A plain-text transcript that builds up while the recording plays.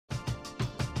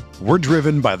We're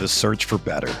driven by the search for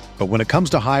better. But when it comes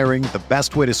to hiring, the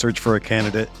best way to search for a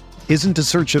candidate isn't to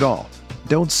search at all.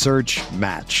 Don't search,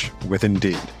 match with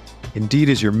Indeed. Indeed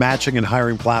is your matching and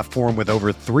hiring platform with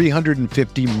over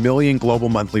 350 million global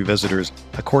monthly visitors,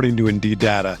 according to Indeed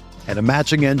data, and a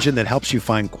matching engine that helps you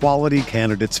find quality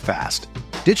candidates fast.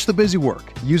 Ditch the busy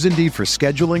work. Use Indeed for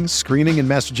scheduling, screening, and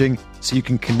messaging so you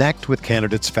can connect with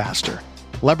candidates faster.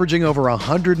 Leveraging over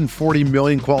 140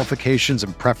 million qualifications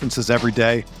and preferences every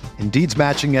day, Indeed's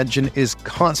matching engine is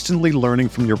constantly learning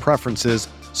from your preferences,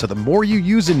 so the more you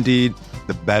use Indeed,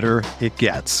 the better it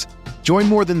gets. Join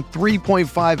more than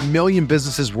 3.5 million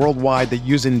businesses worldwide that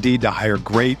use Indeed to hire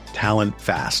great talent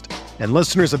fast. And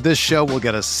listeners of this show will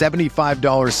get a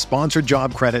 $75 sponsored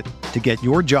job credit to get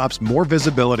your jobs more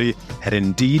visibility at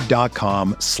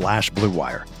Indeed.com/Blue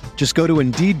Wire. Just go to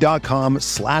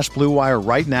Indeed.com/Blue Wire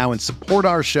right now and support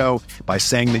our show by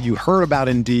saying that you heard about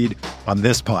Indeed on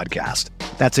this podcast.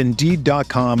 That's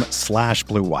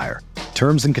Indeed.com/Blue Wire.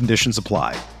 Terms and conditions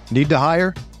apply. Need to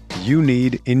hire? You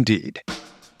need Indeed.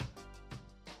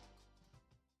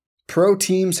 Pro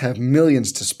teams have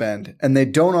millions to spend, and they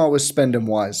don't always spend them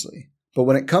wisely. But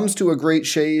when it comes to a great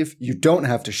shave, you don't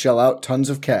have to shell out tons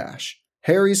of cash.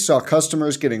 Harry's saw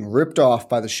customers getting ripped off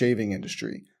by the shaving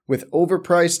industry with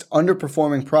overpriced,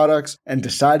 underperforming products and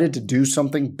decided to do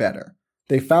something better.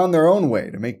 They found their own way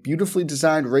to make beautifully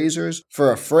designed razors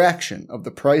for a fraction of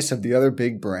the price of the other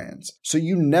big brands, so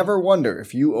you never wonder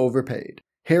if you overpaid.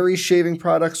 Harry's shaving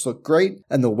products look great,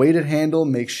 and the weighted handle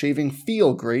makes shaving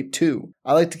feel great too.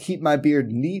 I like to keep my beard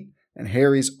neat, and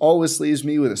Harry's always leaves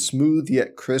me with a smooth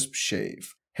yet crisp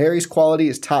shave. Harry's quality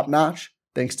is top-notch,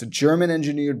 thanks to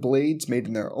German-engineered blades made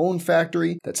in their own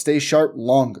factory that stay sharp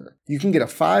longer. You can get a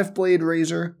 5-blade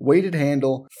razor, weighted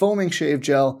handle, foaming shave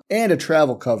gel, and a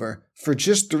travel cover for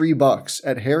just $3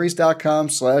 at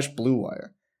harrys.com/Blue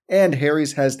Wire. And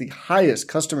Harry's has the highest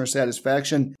customer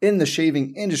satisfaction in the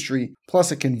shaving industry,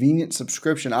 plus a convenient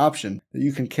subscription option that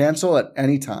you can cancel at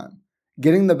any time.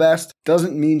 Getting the best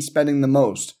doesn't mean spending the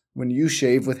most when you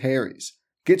shave with Harry's.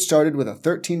 Get started with a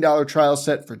 $13 trial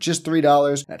set for just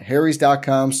 $3 at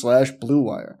harrys.com/Blue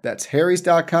Wire. That's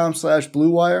harrys.com/Blue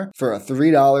Wire for a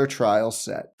 $3 trial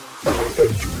set.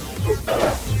 Entering the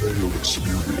Mayo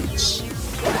Experience.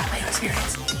 Mayo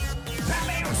Experience.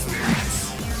 Mayo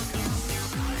Experience.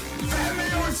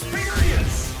 Mayo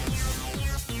Experience.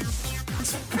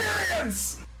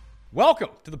 Experience. Welcome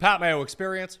to the Pat Mayo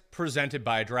Experience, presented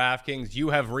by DraftKings.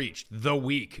 You have reached the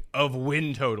week of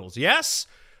win totals. Yes,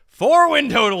 4 win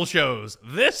total shows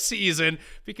this season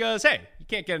because, hey, you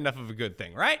can't get enough of a good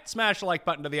thing, right? Smash the like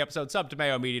button to the episode, sub to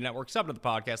Mayo Media Network, sub to the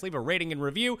podcast, leave a rating and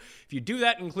review. If you do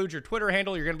that, include your Twitter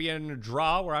handle, you're going to be in a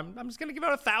draw where I'm just going to give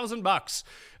out $1,000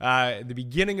 at the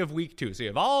beginning of week 2. So you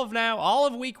have all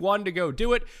of week 1 to go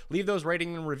do it. Leave those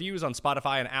rating and reviews on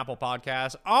Spotify and Apple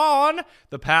Podcasts on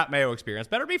the Pat Mayo Experience.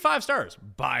 Better be 5 stars,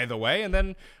 by the way, and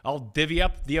then I'll divvy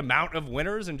up the amount of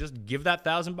winners and just give that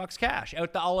 $1,000 cash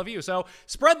out to all of you. So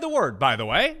spread the word, by the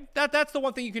way. That's the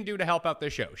one thing you can do to help out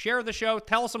this show. Share the show,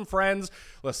 tell some friends.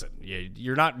 Listen,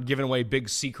 you're not giving away big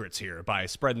secrets here by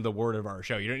spreading the word of our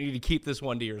show. You don't need to keep this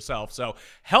one to yourself. So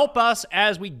help us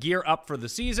as we gear up for the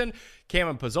season. Cam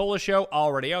and Pizzola show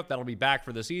already out. That'll be back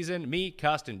for the season. Me,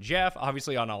 Cust, and Jeff,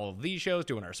 obviously on all of these shows,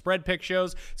 doing our spread pick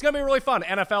shows. It's going to be a really fun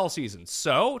NFL season.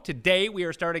 So today we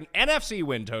are starting NFC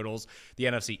win totals, the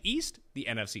NFC East, the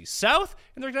NFC South,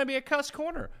 and there's going to be a Cust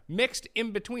Corner mixed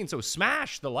in between. So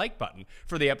smash the like button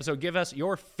for the episode. Give us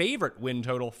your favorite win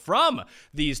total from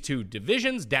these two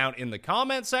divisions down in the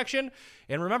comment section.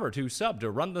 And remember to sub to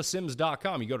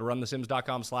runthesims.com. You go to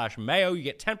runthesims.com/Mayo. You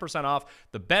get 10% off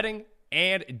the betting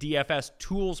and DFS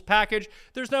tools package.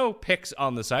 There's no picks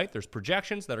on the site. There's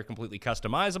projections that are completely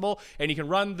customizable, and you can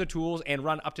run the tools and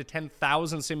run up to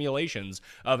 10,000 simulations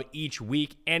of each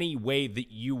week any way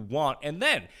that you want, and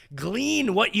then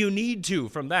glean what you need to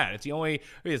from that.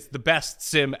 It's the best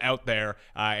sim out there,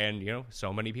 and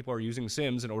so many people are using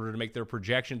Sims in order to make their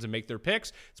projections and make their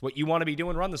picks. It's what you want to be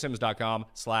doing.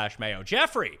 Runthesims.com/Mayo.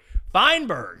 Jeffrey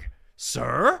Feinberg,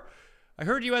 sir, I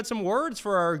heard you had some words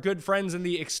for our good friends in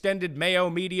the extended Mayo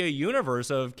Media universe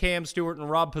of Cam Stewart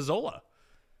and Rob Pizzola.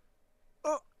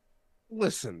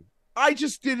 Listen, I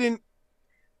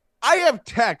have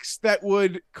texts that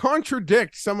would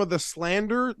contradict some of the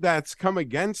slander that's come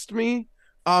against me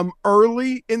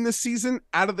early in the season.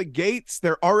 Out of the gates,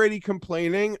 they're already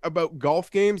complaining about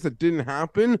golf games that didn't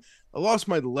happen. I lost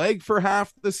my leg for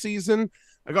half the season.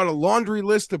 I got a laundry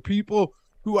list of people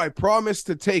who I promised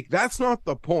to take. That's not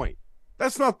the point.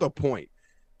 That's not the point.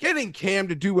 Getting Cam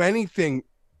to do anything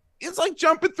is like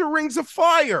jumping through rings of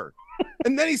fire.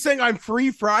 And then he's saying I'm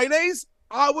free Fridays.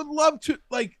 I would love to,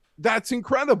 that's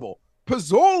incredible.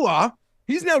 Pizzola,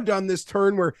 he's now done this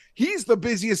turn where he's the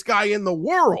busiest guy in the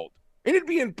world, and it'd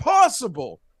be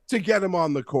impossible to get him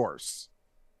on the course.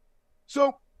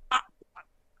 So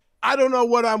I don't know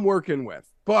what I'm working with,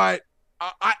 but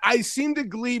I seem to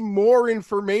glean more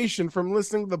information from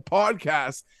listening to the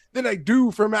podcast than I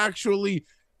do from actually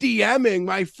DMing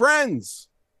my friends.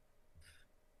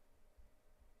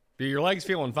 Your leg's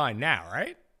feeling fine now,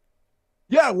 right?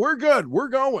 Yeah, we're good. We're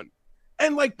going.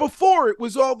 And like before, it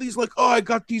was all these like, oh, I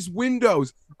got these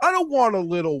windows. I don't want a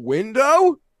little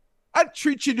window. I'd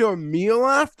treat you to a meal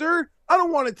after. I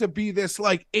don't want it to be this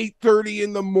like 8:30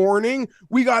 in the morning.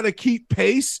 We got to keep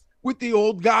pace with the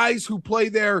old guys who play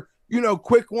their,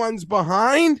 quick ones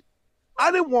behind.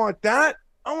 I didn't want that.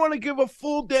 I want to give a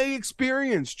full day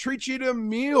experience, treat you to a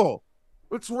meal.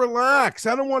 Let's relax.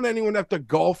 I don't want anyone to have to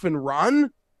golf and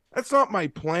run. That's not my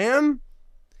plan.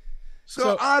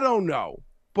 So I don't know,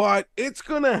 but it's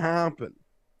going to happen.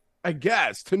 I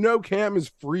guess to know Cam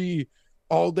is free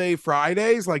all day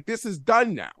Fridays, like this is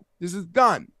done now. This is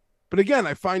done. But again,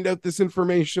 I find out this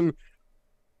information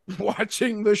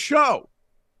watching the show.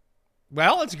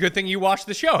 Well, it's a good thing you watched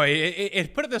the show.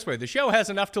 Put it this way, the show has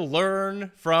enough to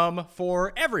learn from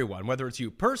for everyone, whether it's you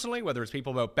personally, whether it's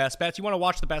people about best bets. You want to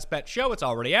watch the Best Bet show, it's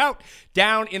already out,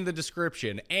 down in the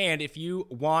description. And if you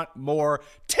want more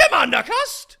Tim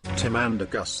Undergust.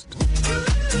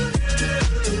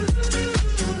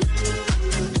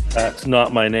 That's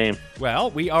not my name.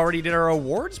 Well, we already did our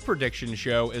awards prediction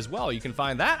show as well. You can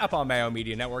find that up on Mayo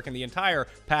Media Network, and the entire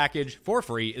package for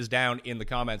free is down in the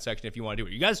comment section if you want to do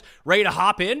it. You guys ready to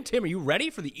hop in? Tim, are you ready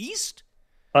for the East?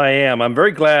 I am. I'm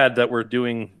very glad that we're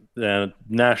doing the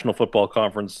National Football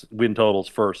Conference win totals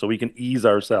first, so we can ease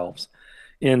ourselves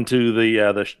into these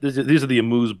are the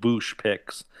amuse-bouche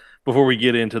picks before we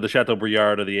get into the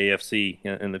Chateaubriand of the AFC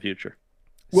in the future.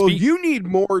 Well, you need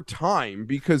more time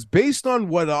because based on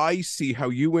what I see, how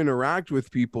you interact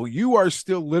with people, you are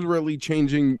still literally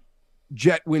changing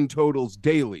Jet win totals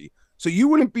daily. So you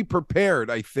wouldn't be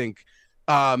prepared, I think,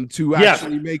 to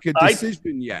actually make a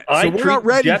decision yet. So we're not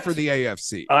ready for the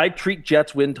AFC. I treat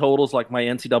Jets win totals like my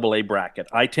NCAA bracket.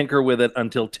 I tinker with it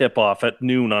until tip-off at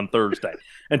noon on Thursday.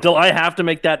 Until I have to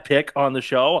make that pick on the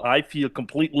show, I feel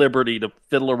complete liberty to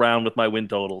fiddle around with my win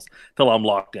totals till I'm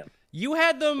locked in. You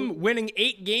had them winning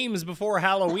 8 games before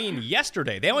Halloween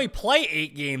yesterday. They only play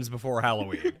 8 games before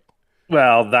Halloween.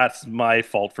 Well, that's my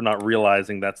fault for not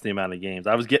realizing that's the amount of games.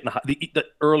 I was getting the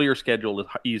earlier schedule is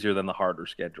easier than the harder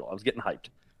schedule. I was getting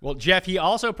hyped. Well, Jeff, he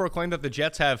also proclaimed that the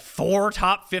Jets have 4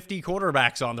 top 50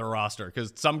 quarterbacks on their roster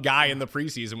because some guy in the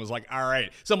preseason was like, all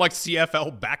right, some like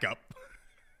CFL backup.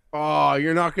 Oh,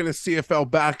 you're not going to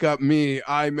CFL back up me.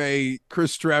 I'm a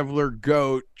Chris Streveler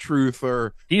GOAT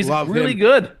truther. He's really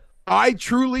good. I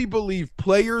truly believe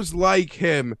players like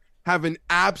him have an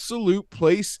absolute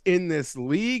place in this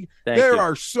league. There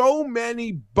are so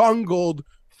many bungled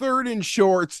 3rd and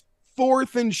shorts,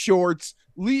 4th and shorts,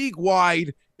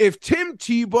 league-wide. If Tim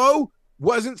Tebow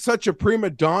wasn't such a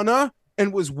prima donna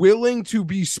and was willing to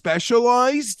be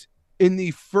specialized in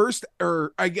the first,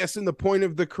 or I guess in the point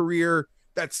of the career,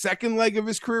 that second leg of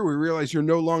his career, we realize you're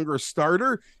no longer a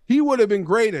starter, he would have been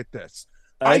great at this.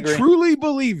 I truly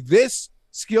believe this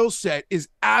skill set is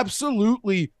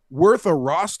absolutely worth a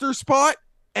roster spot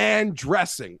and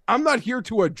dressing. I'm not here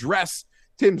to address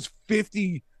Tim's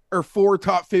 50 or 4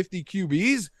 top 50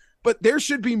 QBs, but there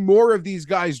should be more of these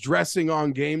guys dressing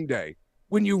on game day.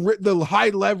 When you the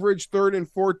high leverage 3rd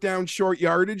and 4th down short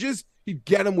yardages, he'd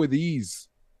get them with ease.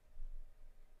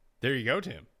 There you go,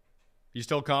 Tim. You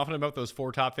still confident about those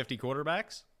 4 top 50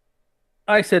 quarterbacks?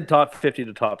 I said top 50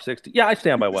 to top 60. Yeah, I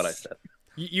stand by what I said.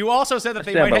 You also said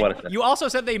that you also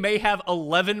said they may have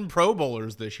 11 Pro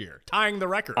Bowlers this year, tying the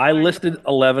record. I listed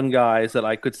 11 guys that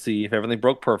I could see if everything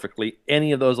broke perfectly.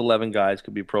 Any of those 11 guys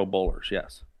could be Pro Bowlers,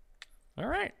 yes. All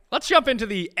right. Let's jump into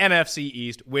the NFC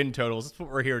East win totals. That's what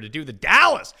we're here to do. The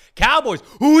Dallas Cowboys,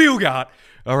 who you got,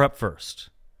 are up first.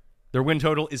 Their win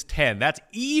total is 10. That's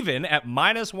even at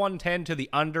 -110 to the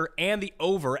under and the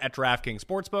over at DraftKings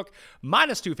Sportsbook.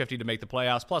 -250 to make the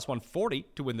playoffs, +140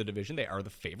 to win the division. They are the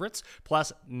favorites.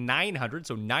 +900,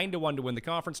 so 9-1 to win the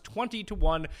conference,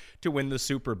 20-1 to win the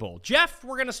Super Bowl. Jeff,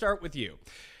 we're going to start with you.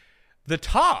 The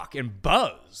talk and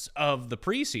buzz of the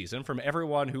preseason from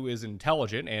everyone who is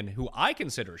intelligent and who I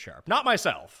consider sharp, not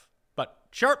myself, but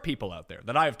sharp people out there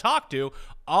that I have talked to,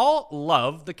 all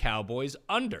love the Cowboys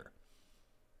under.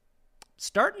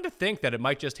 Starting to think that it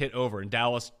might just hit over and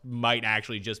Dallas might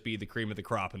actually just be the cream of the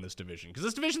crop in this division because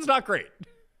this division's not great.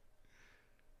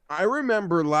 I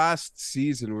remember last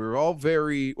season, we were all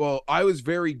I was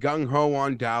very gung-ho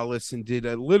on Dallas and did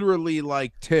literally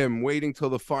like Tim, waiting till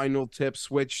the final tip,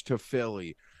 switch to Philly.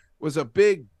 It was a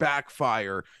big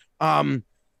backfire. Yeah,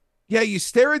 you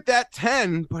stare at that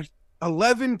 10, but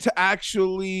 11 to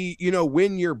actually,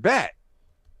 win your bet.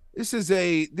 This is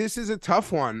a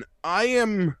tough one.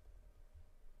 I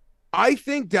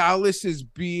think Dallas is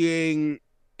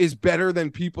better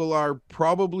than people are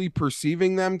probably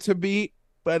perceiving them to be,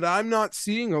 but I'm not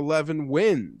seeing 11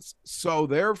 wins. So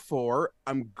therefore,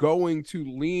 I'm going to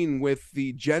lean with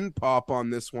the Gen Pop on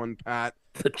this one, Pat.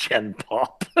 The Gen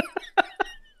Pop.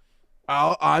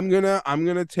 I'm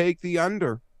gonna take the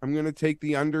under. I'm gonna take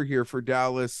the under here for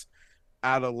Dallas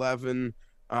at 11.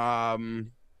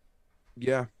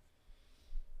 Yeah.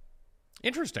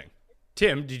 Interesting.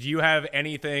 Tim, did you have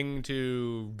anything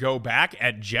to go back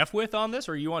at Jeff with on this,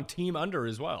 or are you on team under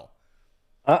as well?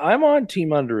 I'm on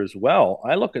team under as well.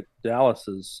 I look at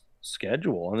Dallas's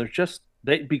schedule, and there's just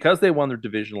because they won their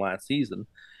division last season,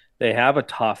 they have a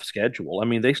tough schedule. I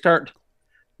mean, they start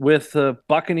with the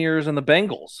Buccaneers and the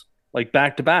Bengals, like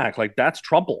back to back. Like that's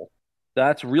trouble.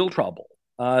 That's real trouble.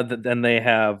 Then they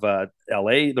have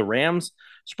LA, the Rams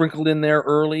sprinkled in there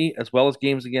early, as well as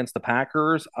games against the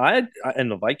Packers and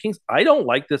the Vikings. I don't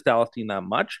like this Dallas team that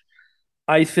much.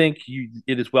 I think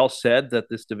it is well said that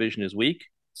this division is weak.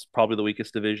 It's probably the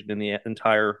weakest division in the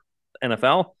entire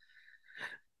NFL.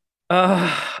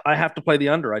 I have to play the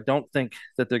under. I don't think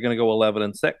that they're going to go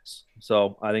 11-6.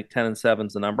 So I think 10-7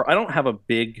 is the number. I don't have a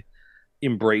big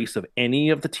embrace of any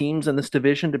of the teams in this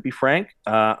division, to be frank.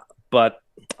 But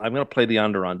I'm going to play the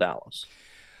under on Dallas.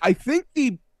 I think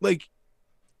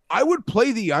I would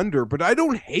play the under, but I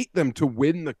don't hate them to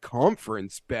win the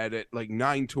conference bet at like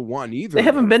 9-1 either. They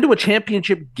haven't been to a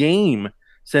championship game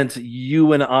since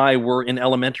you and I were in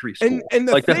elementary school. And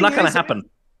that's not going to happen.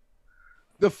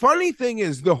 The funny thing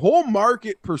is the whole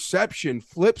market perception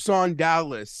flips on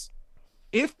Dallas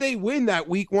if they win that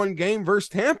week 1 game versus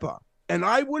Tampa. And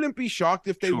I wouldn't be shocked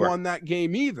if they won that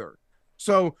game either.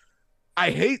 So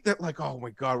I hate that, like, oh my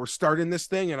God, we're starting this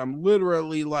thing. And I'm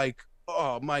literally like,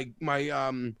 oh, my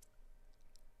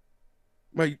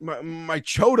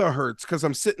chota hurts because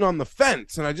I'm sitting on the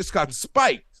fence and I just got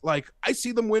spiked. Like, I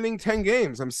see them winning 10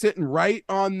 games. I'm sitting right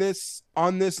on this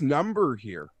number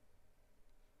here.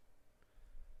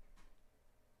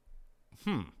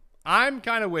 I'm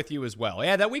kind of with you as well.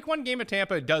 Yeah, that week 1 game at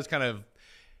Tampa does kind of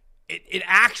it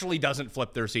actually doesn't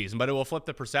flip their season, but it will flip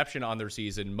the perception on their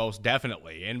season most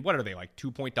definitely. And what are they, like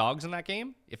 2-point dogs in that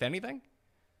game, if anything?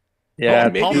 Yeah,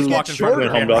 Paul just walked in front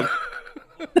of the camera.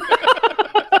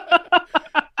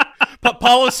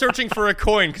 Paul is searching for a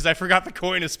coin because I forgot the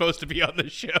coin is supposed to be on the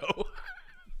show.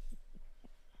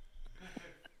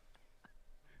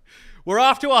 We're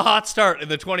off to a hot start in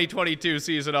the 2022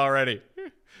 season already.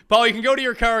 Paul, you can go to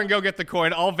your car and go get the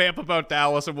coin. I'll vamp about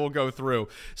Dallas and we'll go through.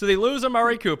 So they lose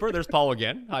Amari Cooper. There's Paul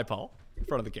again. Hi, Paul. In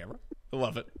front of the camera. I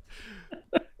love it.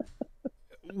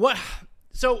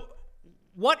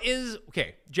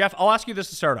 Okay, Jeff, I'll ask you this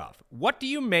to start off. What do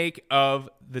you make of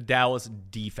the Dallas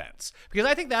defense? Because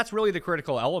I think that's really the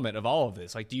critical element of all of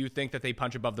this. Like, do you think that they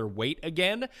punch above their weight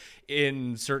again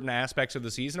in certain aspects of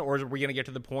the season? Or are we going to get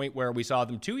to the point where we saw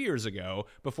them 2 years ago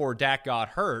before Dak got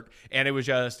hurt and it was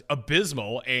just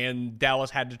abysmal and Dallas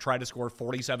had to try to score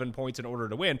 47 points in order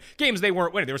to win? Games they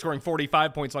weren't winning. They were scoring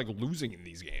 45 points, like losing in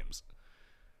these games.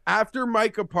 After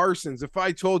Micah Parsons, if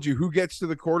I told you who gets to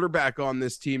the quarterback on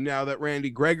this team now that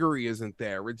Randy Gregory isn't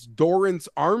there, it's Dorrance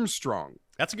Armstrong.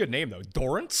 That's a good name, though.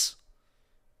 Dorrance?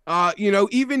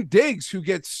 Even Diggs, who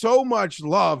gets so much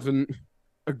love and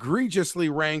egregiously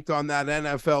ranked on that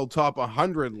NFL top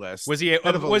 100 list. Was he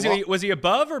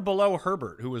above or below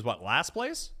Herbert, who was last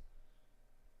place?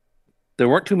 There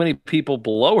weren't too many people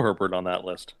below Herbert on that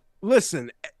list.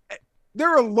 Listen, there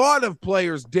are a lot of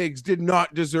players Diggs did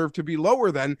not deserve to be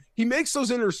lower than. He makes those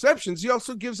interceptions. He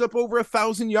also gives up over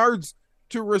 1,000 yards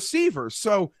to receivers.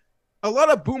 So a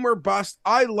lot of boomer bust.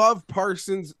 I love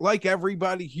Parsons like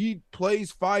everybody. He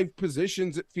plays 5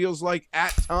 positions, it feels like,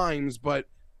 at times, but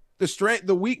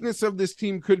the weakness of this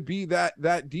team could be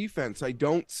that defense. I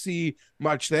don't see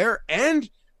much there. And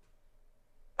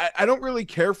I don't really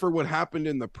care for what happened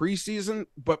in the preseason,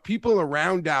 but people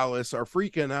around Dallas are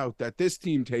freaking out that this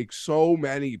team takes so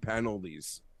many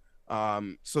penalties.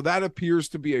 So that appears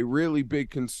to be a really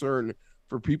big concern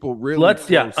for people.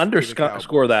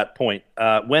 Underscore that point.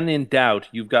 When in doubt,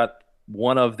 you've got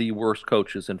one of the worst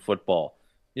coaches in football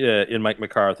in Mike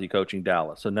McCarthy coaching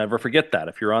Dallas. So never forget that.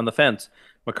 If you're on the fence,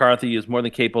 McCarthy is more than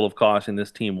capable of costing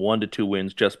this team 1 to 2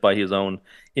 wins just by his own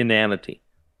inanity.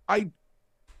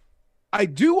 I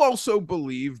do also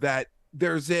believe that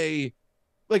there's a,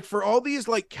 like, for all these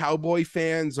like Cowboy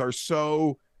fans are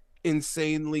so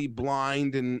insanely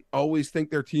blind and always think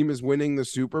their team is winning the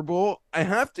Super Bowl, I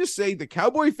have to say the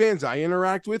Cowboy fans I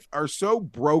interact with are so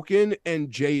broken and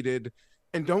jaded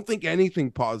and don't think anything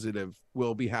positive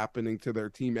will be happening to their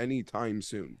team anytime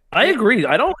soon. I agree.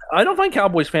 I don't find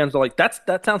Cowboys fans are like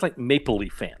that sounds like Maple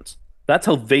Leaf fans. That's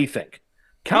how they think.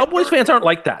 Cowboys fans aren't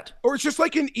like that. Or it's just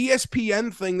like an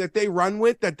ESPN thing that they run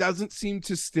with that doesn't seem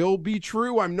to still be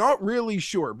true. I'm not really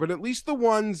sure, but at least the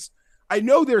ones, I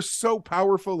know they're so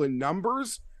powerful in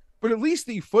numbers, but at least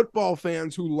the football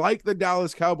fans who like the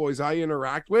Dallas Cowboys I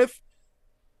interact with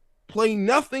play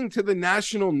nothing to the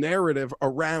national narrative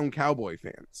around Cowboy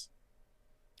fans.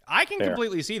 I can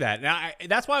completely see that. Now,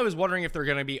 that's why I was wondering if they're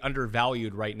going to be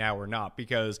undervalued right now or not,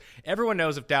 because everyone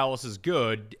knows if Dallas is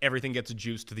good, everything gets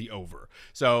juiced to the over.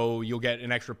 So you'll get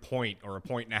an extra point or a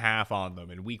point and a half on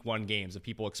them in week 1 games if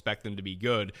people expect them to be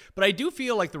good. But I do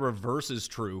feel like the reverse is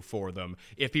true for them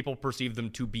if people perceive them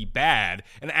to be bad,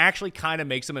 and actually kind of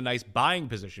makes them a nice buying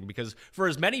position, because for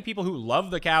as many people who love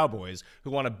the Cowboys,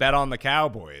 who want to bet on the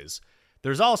Cowboys,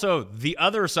 there's also the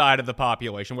other side of the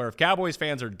population where if Cowboys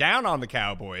fans are down on the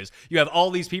Cowboys, you have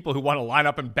all these people who want to line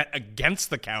up and bet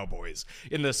against the Cowboys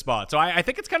in this spot. So I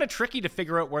think it's kind of tricky to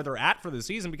figure out where they're at for the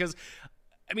season because,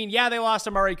 I mean, yeah, they lost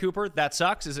Amari Cooper. That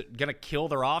sucks. Is it going to kill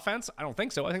their offense? I don't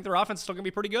think so. I think their offense is still going to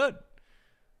be pretty good.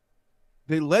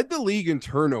 They led the league in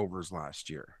turnovers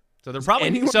last year. So they're probably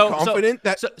confident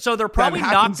that so they're probably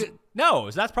not.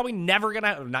 No, so that's probably never going to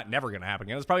happen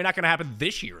again. It's probably not going to happen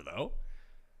this year though.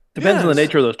 Depends on the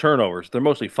nature of those turnovers. They're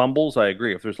mostly fumbles. I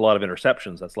agree. If there's a lot of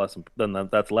interceptions,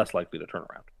 that's less likely to turn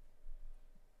around.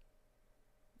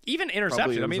 Even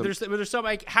interceptions. I mean, there's so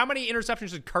like how many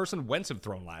interceptions did Carson Wentz have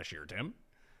thrown last year, Tim?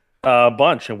 A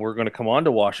bunch, and we're going to come on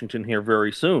to Washington here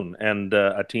very soon, and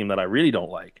a team that I really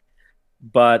don't like.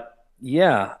 But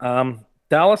yeah,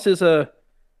 Dallas is a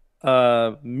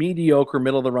mediocre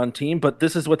middle of the run team, but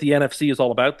this is what the NFC is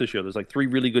all about this year. There's like 3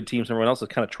 really good teams, and everyone else is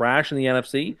kind of trash in the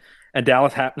NFC. And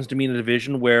Dallas happens to be in a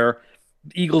division where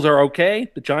the Eagles are okay,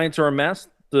 the Giants are a mess,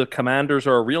 the Commanders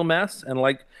are a real mess, and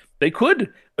like they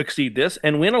could exceed this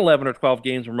and win 11 or 12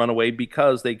 games and run away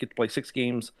because they get to play 6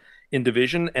 games in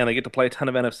division and they get to play a ton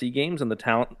of NFC games, and the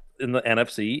talent in the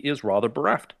NFC is rather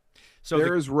bereft. So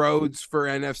there's roads for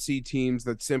NFC teams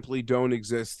that simply don't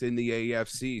exist in the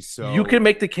AFC. So you can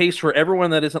make the case for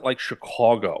everyone that isn't like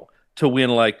Chicago to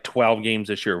win like 12 games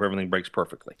this year if everything breaks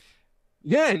perfectly.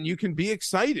 Yeah, and you can be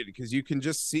excited because you can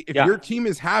just see if your team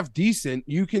is half decent,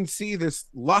 you can see this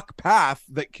luck path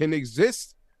that can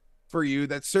exist for you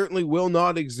that certainly will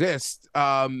not exist.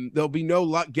 There'll be no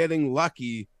luck getting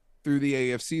lucky through the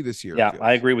AFC this year. Yeah,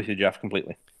 I agree with you, Jeff,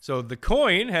 completely. So the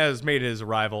coin has made his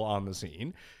arrival on the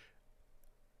scene.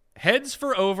 Heads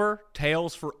for over,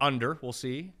 tails for under. We'll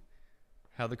see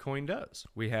how the coin does.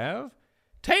 We have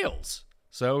tails.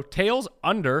 So tails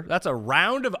under. That's a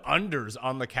round of unders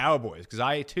on the Cowboys because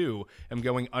I, too, am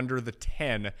going under the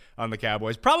 10 on the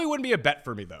Cowboys. Probably wouldn't be a bet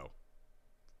for me, though.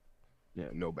 Yeah,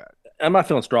 no bet. I'm not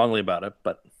feeling strongly about it,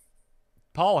 but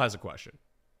Paul has a question.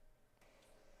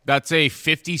 That's a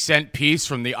 50-cent piece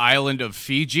from the island of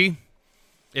Fiji.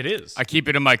 It is. I keep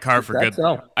it in my car for good.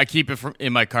 So? I keep it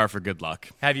in my car for good luck.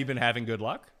 Have you been having good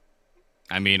luck?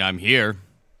 I mean, I'm here.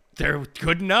 They're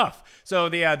good enough. So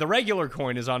the regular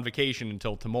coin is on vacation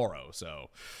until tomorrow. So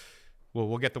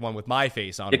we'll get the one with my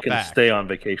face on it. It can back. stay on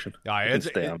vacation.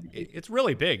 It's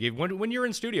really big. When you're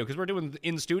in studio, because we're doing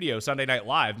in studio Sunday Night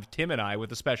Live, Tim and I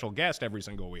with a special guest every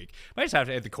single week. I just have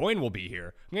to. The coin will be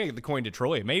here. I'm gonna get the coin to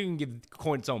Troy. Maybe even give the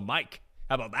coin its own mic.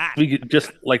 How about that? We could, just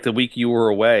like the week you were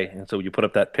away, and so you put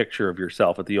up that picture of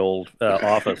yourself at the old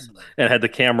office and had the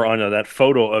camera on that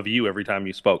photo of you every time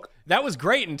you spoke. That was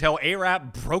great until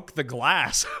A-Rap broke the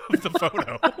glass of the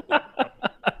photo.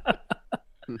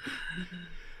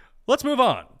 Let's move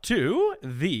on to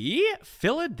the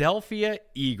Philadelphia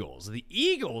Eagles. The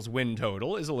Eagles' win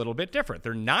total is a little bit different.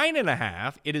 They're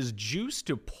 9.5. It is juiced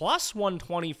to plus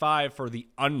 125 for the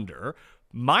under,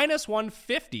 minus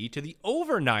 150 to the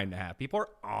over 9.5. People are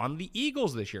on the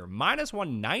Eagles this year. Minus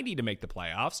 190 to make the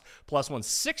playoffs, plus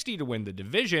 160 to win the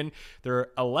division. They're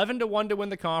 11-1 to win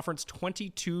the conference,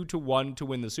 22-1 to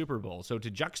win the Super Bowl. So to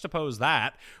juxtapose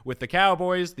that with the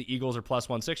Cowboys, the Eagles are plus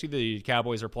 160, the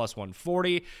Cowboys are plus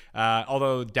 140.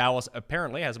 Although Dallas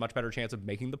apparently has a much better chance of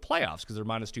making the playoffs because they're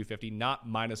minus 250, not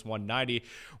minus 190.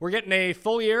 We're getting a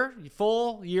full year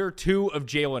 2 of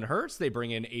Jalen Hurts. They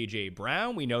bring in A.J.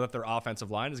 Brown. We know that their offense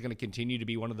offensive line is going to continue to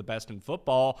be one of the best in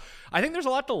football. I think there's a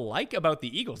lot to like about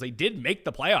the Eagles. They did make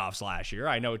the playoffs last year.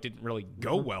 I know it didn't really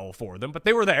go well for them, but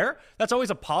they were there. That's always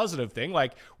a positive thing.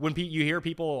 Like when you hear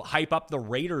people hype up the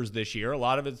Raiders this year, a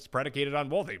lot of it's predicated on,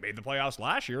 well, they made the playoffs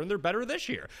last year and they're better this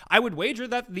year. I would wager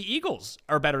that the Eagles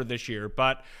are better this year,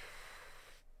 but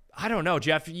I don't know,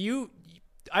 Jeff.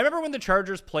 I remember when the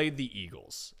Chargers played the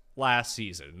Eagles last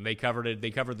season. They covered it.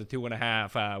 They covered the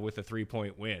 2.5 with a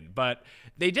 3-point win, but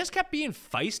they just kept being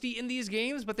feisty in these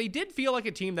games. But they did feel like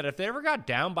a team that if they ever got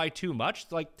down by too much,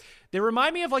 like they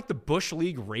remind me of like the Bush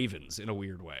League Ravens in a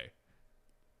weird way.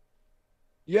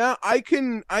 Yeah, I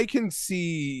can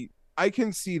see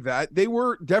that. They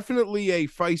were definitely a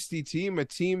feisty team, a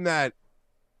team that,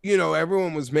 you know,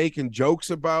 everyone was making jokes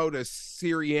about, as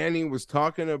Sirianni was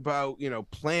talking about, you know,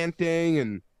 planting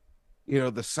and, you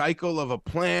know, the cycle of a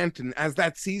plant. And as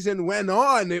that season went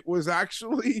on, it was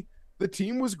actually, the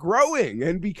team was growing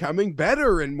and becoming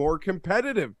better and more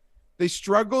competitive. They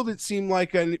struggled, it seemed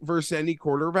like, versus any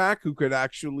quarterback who could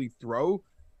actually throw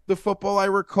the football, I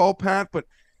recall, Pat. But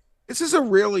this is a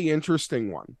really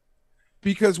interesting one,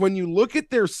 because when you look at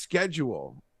their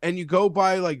schedule and you go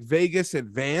by like Vegas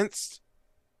Advanced,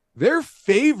 they're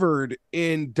favored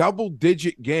in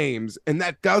double-digit games, and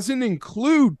that doesn't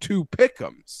include 2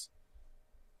 pick'ems.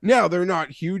 Now, they're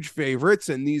not huge favorites,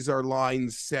 and these are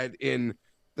lines set in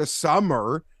the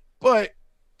summer, but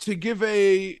to give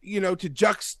a, you know, to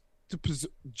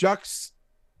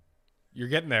You're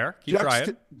getting there. Keep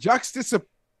trying.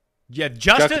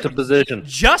 Juxtaposition.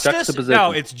 Justice.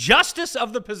 No, it's justice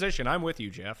of the position. I'm with you,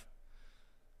 Jeff.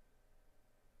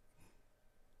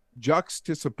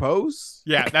 Juxtapose?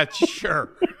 Yeah, that's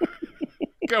sure.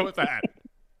 Go with that.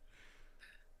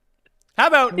 How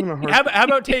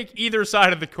about take either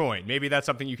side of the coin? Maybe that's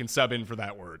something you can sub in for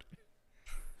that word.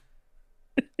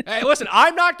 Hey, listen,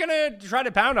 I'm not going to try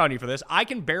to pound on you for this. I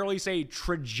can barely say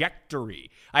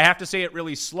trajectory. I have to say it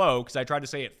really slow because I tried to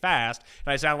say it fast,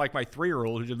 and I sound like my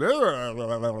 3-year-old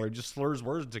who just slurs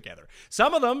words together.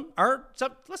 Some of them aren't.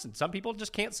 Some people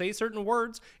just can't say certain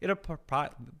words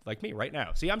like me right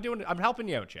now. See, I'm helping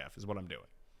you out, Jeff, is what I'm doing.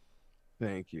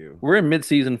 Thank you. We're in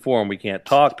mid-season form. We can't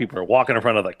talk. People are walking in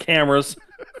front of the cameras.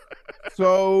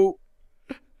 So...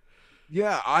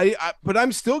 yeah, but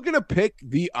I'm still going to pick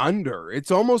the under.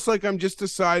 It's almost like I'm just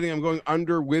deciding I'm going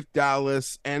under with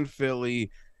Dallas and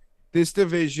Philly. This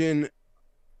division,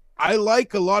 I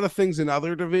like a lot of things in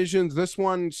other divisions. This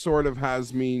one sort of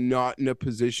has me not in a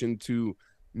position to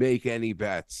make any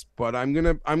bets, but I'm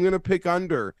going to pick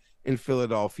under in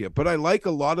Philadelphia. But I like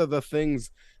a lot of the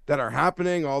things that are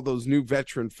happening, all those new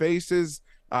veteran faces,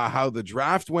 how the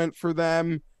draft went for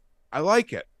them. I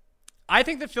like it. I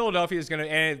think that Philadelphia is going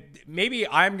to, and maybe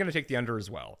I'm going to take the under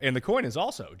as well. And the coin is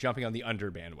also jumping on the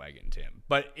under bandwagon, Tim.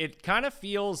 But it kind of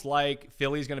feels like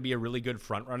Philly's going to be a really good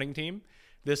front-running team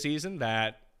this season,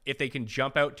 that if they can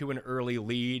jump out to an early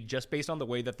lead just based on the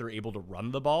way that they're able to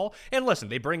run the ball. And listen,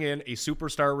 they bring in a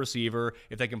superstar receiver.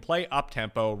 If they can play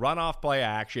up-tempo, run off play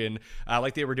action,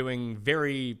 like they were doing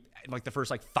like the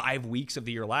first 5 weeks of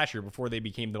the year last year before they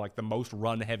became the most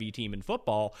run-heavy team in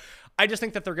football, I just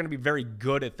think that they're going to be very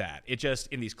good at that. It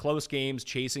just, in these close games,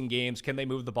 chasing games, can they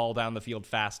move the ball down the field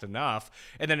fast enough?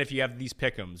 And then if you have these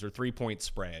pick'ems or 3-point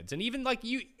spreads, and even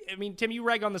Tim, you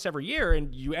rag on this every year,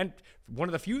 and one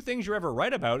of the few things you ever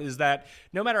write about is that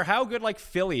no matter how good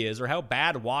Philly is or how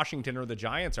bad Washington or the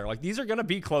Giants are, these are going to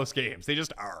be close games. They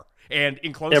just are. And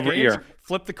in close every games, year.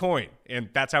 Flip the coin. And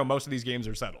that's how most of these games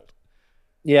are settled.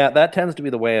 Yeah, that tends to be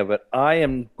the way of it. I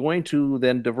am going to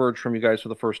then diverge from you guys for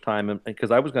the first time, because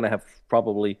I was going to have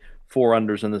probably 4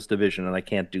 unders in this division, and I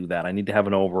can't do that. I need to have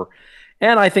an over.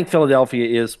 And I think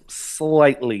Philadelphia is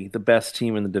slightly the best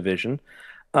team in the division.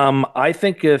 I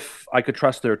think if I could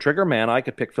trust their trigger man, I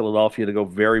could pick Philadelphia to go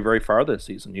very, very far this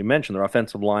season. You mentioned their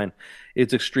offensive line.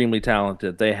 It's extremely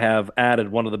talented. They have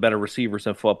added one of the better receivers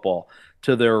in football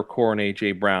to their core in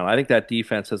A.J. Brown. I think that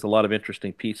defense has a lot of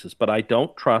interesting pieces, but I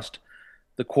don't trust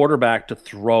the quarterback to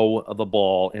throw the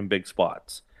ball in big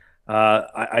spots.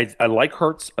 I like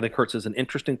Hurts. I think Hurts is an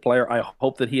interesting player. I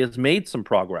hope that he has made some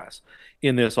progress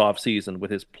in this offseason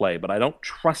with his play, but I don't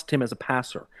trust him as a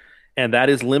passer, and that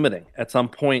is limiting. At some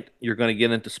point, you're going to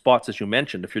get into spots, as you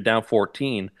mentioned. If you're down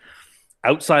 14,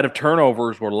 outside of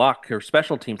turnovers or luck or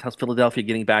special teams, how's Philadelphia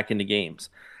getting back into games?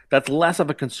 That's less of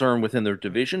a concern within their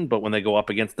division, but when they go up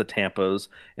against the Tampas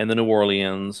and the New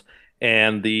Orleans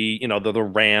and the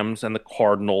Rams and the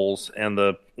Cardinals and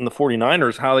the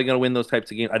 49ers, how are they going to win those types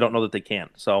of games? I don't know that they can.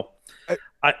 So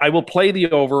I will play the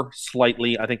over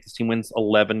slightly. I think this team wins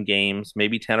 11 games,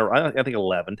 maybe 10 or I think 10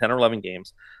 or 11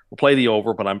 games. We'll play the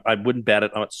over, but I wouldn't bet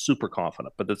it. I'm not super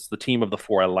confident, but it's the team of the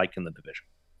four I like in the division.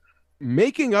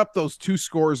 Making up those 2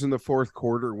 scores in the fourth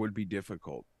quarter would be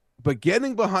difficult, but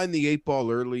getting behind the 8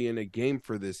 ball early in a game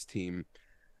for this team,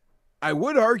 I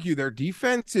would argue their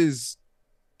defense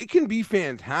it can be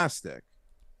fantastic.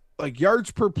 Like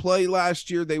yards per play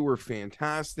last year, they were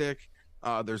fantastic.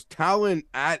 There's talent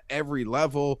at every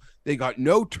level. They got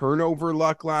no turnover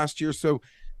luck last year. So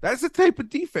that's the type of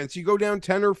defense. You go down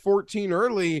 10 or 14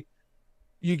 early,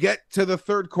 you get to the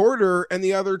third quarter, and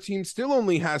the other team still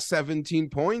only has 17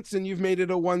 points, and you've made it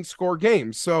a 1-score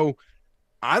game. So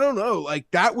I don't know. Like,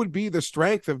 that would be the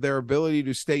strength of their ability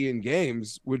to stay in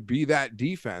games, would be that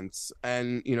defense.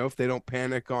 And, if they don't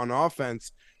panic on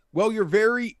offense, well, you're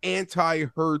very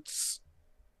anti-Hurts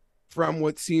from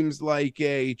what seems like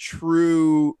a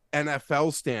true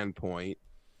NFL standpoint.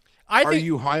 Are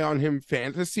you high on him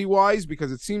fantasy-wise?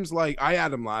 Because it seems like I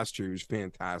had him last year. He was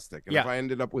fantastic. And if I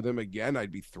ended up with him again,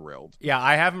 I'd be thrilled. Yeah,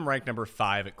 I have him ranked number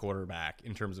 5 at quarterback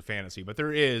in terms of fantasy, but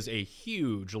there is a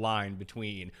huge line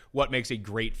between what makes a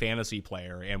great fantasy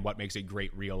player and what makes a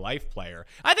great real-life player.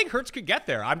 I think Hurts could get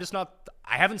there. I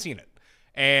haven't seen it.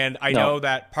 And I know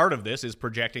that part of this is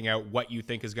projecting out what you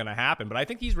think is going to happen, but I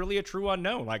think he's really a true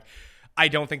unknown. Like, I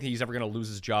don't think that he's ever going to lose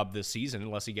his job this season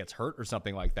unless he gets hurt or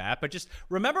something like that. But just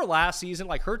remember last season,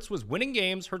 like, Hurts was winning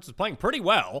games. Hurts was playing pretty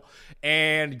well.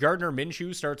 And Gardner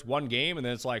Minshew starts one game, and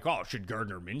then it's like, oh, should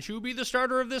Gardner Minshew be the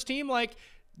starter of this team? Like,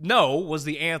 no was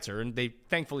the answer, and they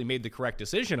thankfully made the correct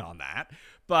decision on that.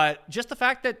 But just the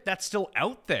fact that that's still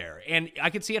out there, and I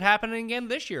could see it happening again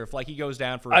this year if, like, he goes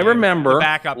down for I remember the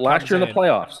backup last year in the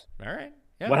playoffs. All right.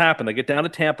 Yeah. What happened? They get down to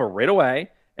Tampa right away.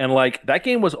 And like that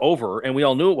game was over, and we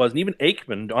all knew it was. And even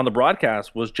Aikman on the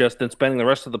broadcast was just then spending the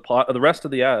rest of the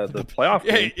playoff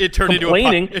game it turned into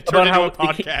a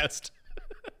podcast.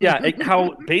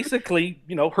 How basically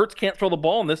Hurts can't throw the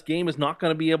ball, and this game is not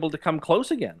going to be able to come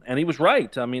close again. And he was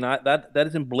right. I mean, that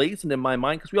is emblazoned in my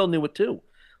mind because we all knew it too.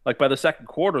 Like by the second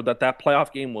quarter, that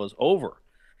playoff game was over,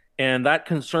 and that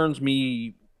concerns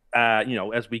me.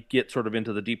 As we get sort of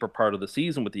into the deeper part of the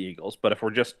season with the Eagles. But if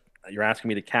you're asking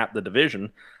me to cap the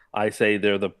division, I say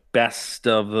they're the best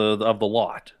of the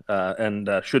lot, and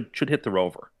should hit the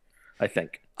rover, I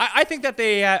think. I think that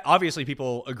they obviously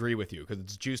people agree with you because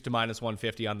it's juiced to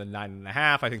 -150 on the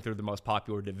 9.5. I think they're the most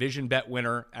popular division bet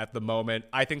winner at the moment.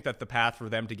 I think that the path for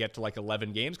them to get to like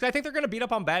 11 games, because I think they're going to beat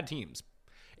up on bad teams.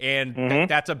 And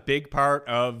that's a big part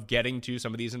of getting to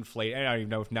some of these inflated. I don't even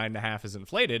know if 9.5 is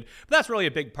inflated, but that's really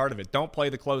a big part of it. Don't play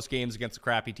the close games against the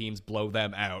crappy teams, blow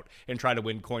them out, and try to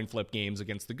win coin flip games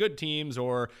against the good teams,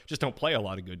 or just don't play a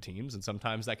lot of good teams. And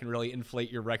sometimes that can really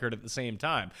inflate your record at the same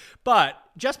time. But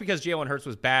just because Jalen Hurts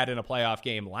was bad in a playoff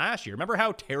game last year, remember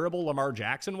how terrible Lamar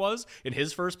Jackson was in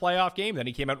his first playoff game? Then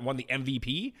he came out and won the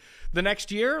MVP the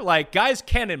next year. Like, guys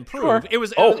can improve.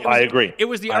 Sure. I agree. It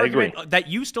was the argument that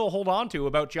you still hold on to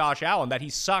about Josh Allen, that he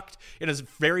sucked in his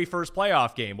very first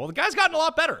playoff game. Well, the guy's gotten a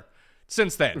lot better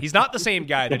since then. He's not the same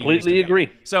guy that he used to be. Completely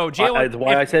agree. So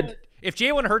Jalen, I said if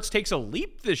Jalen Hurts takes a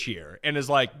leap this year and is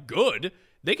like good,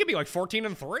 they could be like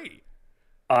 14-3.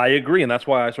 I agree, and that's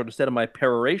why I sort of said in my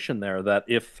peroration there that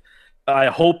if I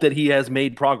hope that he has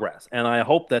made progress, and I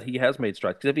hope that he has made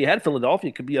strides. Because if he had Philadelphia,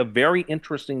 it could be a very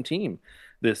interesting team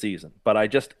this season. But I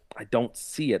don't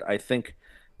see it. I think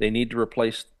they need to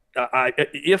replace.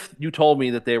 If you told me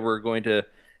that they were going to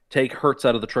take Hurts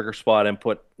out of the trigger spot and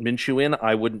put Minshew in,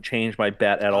 I wouldn't change my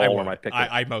bet at all or my pick.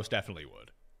 I most definitely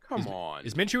would. Come on.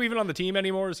 Is Minshew even on the team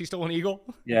anymore? Is he still an Eagle?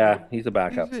 Yeah, he's a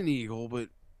backup. He's an Eagle, but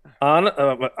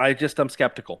I'm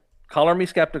skeptical. Color me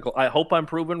skeptical. I hope I'm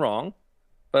proven wrong,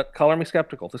 but color me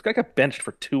skeptical. This guy got benched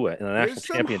for Tua in a national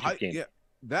championship game. Yeah.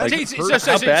 How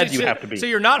bad do you have to be? So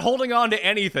you're not holding on to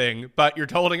anything, but you're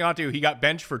holding on to he got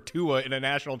benched for Tua in a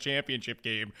national championship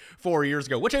game 4 years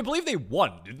ago, which I believe they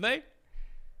won, didn't they?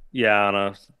 Yeah, on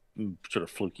a sort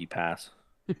of fluky pass.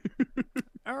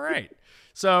 All right.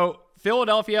 So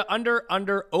Philadelphia under,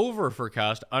 over for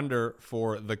Cust, under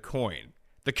for the coin.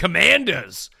 The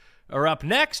Commanders are up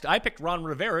next. I picked Ron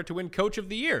Rivera to win Coach of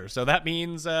the Year, so that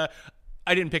means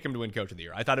I didn't pick him to win Coach of the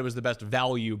Year. I thought it was the best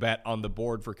value bet on the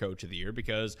board for Coach of the Year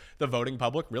because the voting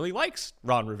public really likes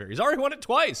Ron Rivera. He's already won it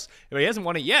twice. He hasn't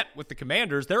won it yet with the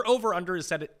Commanders. Their over-under is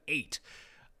set at 8.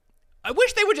 I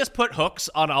wish they would just put hooks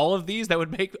on all of these that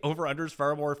would make over-unders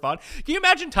far more fun. Can you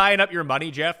imagine tying up your money,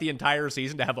 Jeff, the entire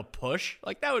season to have a push?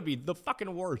 Like, that would be the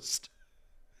fucking worst.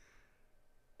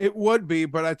 It would be,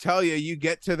 but I tell you, you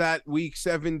get to that week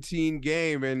 17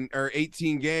 game or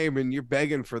 18 game, and you're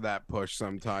begging for that push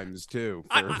sometimes too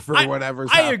for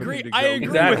whatever's happening. Agree. To I go agree.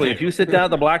 Exactly. with If you sit down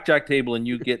at the blackjack table and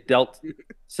you get dealt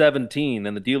 17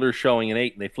 and the dealer's showing an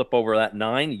 8 and they flip over that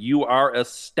 9, you are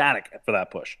ecstatic for that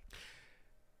push.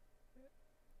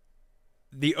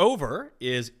 The over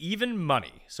is even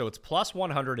money, so it's plus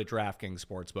 100 at DraftKings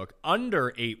Sportsbook.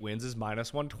 Under 8 wins is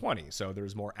minus 120, so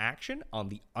there's more action on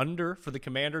the under for the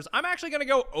Commanders. I'm actually going to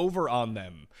go over on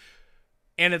them,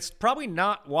 and it's probably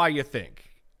not why you think.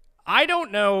 I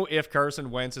don't know if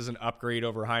Carson Wentz is an upgrade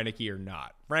over Heineke or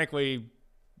not. Frankly,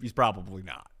 he's probably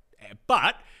not.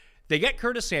 But they get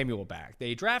Curtis Samuel back.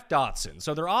 They draft Dotson.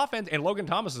 So their offense, and Logan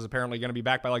Thomas is apparently going to be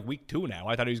back by like week 2 now.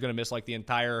 I thought he was going to miss like the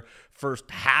entire first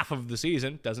half of the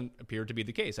season. Doesn't appear to be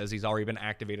the case, as he's already been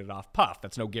activated off PUP.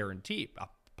 That's no guarantee.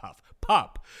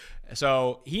 PUP.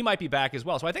 So he might be back as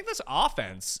well. So I think this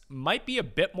offense might be a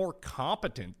bit more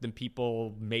competent than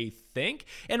people may think.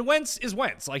 And Wentz is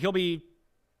Wentz. Like, he'll be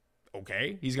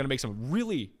okay. He's going to make some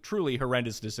really, truly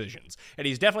horrendous decisions. And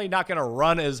he's definitely not going to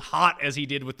run as hot as he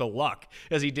did with the Luck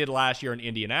as he did last year in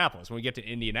Indianapolis. When we get to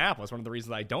Indianapolis, one of the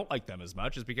reasons I don't like them as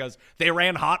much is because they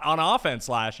ran hot on offense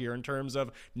last year in terms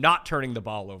of not turning the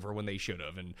ball over when they should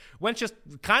have. And Wentz just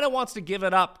kind of wants to give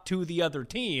it up to the other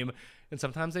team, and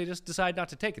sometimes they just decide not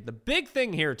to take it. The big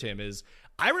thing here, Tim, is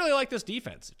I really like this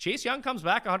defense. Chase Young comes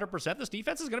back 100%. This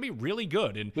defense is going to be really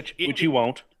good. And Which you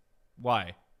won't.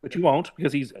 Why? But you won't,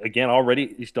 because he's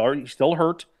still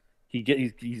hurt.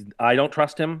 I don't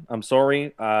trust him. I'm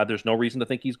sorry. There's no reason to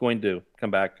think he's going to come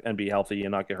back and be healthy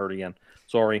and not get hurt again.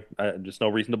 Sorry. Just no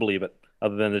reason to believe it,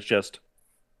 other than it's just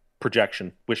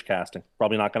projection, wish casting.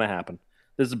 Probably not going to happen.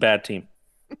 This is a bad team.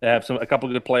 They have a couple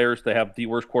of good players. They have the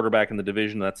worst quarterback in the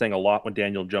division. That's saying a lot when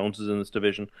Daniel Jones is in this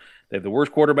division. They have the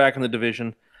worst quarterback in the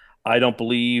division. I don't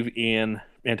believe in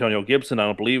Antonio Gibson. I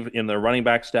don't believe in their running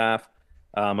back staff.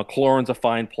 McLaurin's a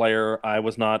fine player. I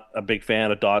was not a big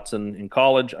fan of Dotson in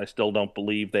college. I still don't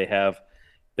believe they have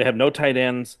no tight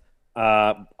ends.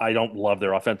 I don't love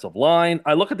their offensive line.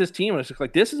 I look at this team and it's just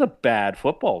like, this is a bad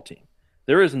football team.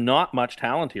 There is not much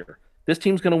talent here. This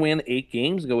team's going to win 8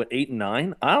 games, go at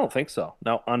 8-9. I don't think so.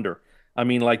 No, under. I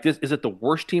mean, like, this, is it the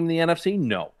worst team in the NFC?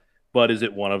 No. But is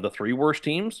it one of the 3 worst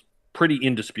teams? Pretty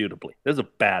indisputably. This is a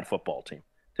bad football team.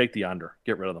 Take the under.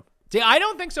 Get rid of them. See, I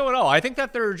don't think so at all. I think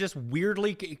that they're just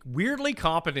weirdly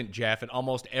competent, Jeff, at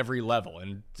almost every level.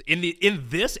 And in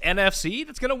this NFC,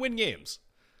 that's going to win games.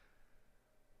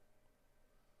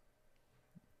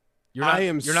 You're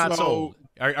not sold.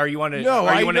 Are you on a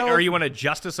are you on a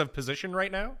justice of position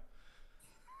right now?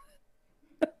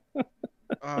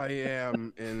 I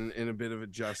am in a bit of a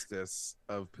justice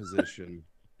of position.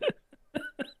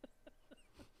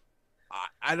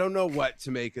 I don't know what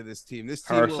to make of this team. This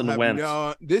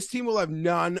team will have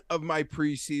none of my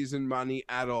preseason money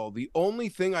at all. The only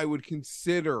thing I would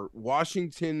consider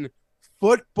Washington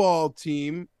football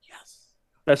team. Yes.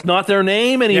 That's not their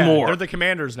name anymore. Yeah, they're the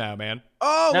Commanders now, man.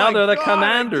 Oh, now they're the God,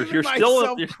 Commanders. You're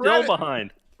still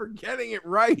behind. For getting it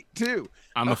right too.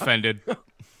 I'm offended.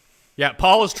 Yeah,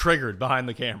 Paul is triggered behind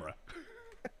the camera.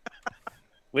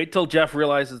 Wait till Jeff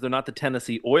realizes they're not the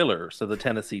Tennessee Oilers, they're the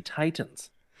Tennessee Titans.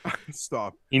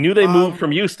 Stop. He knew they moved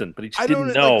from Houston, but he just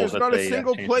didn't know there's that not they a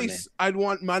single changed place I'd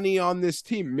want money on this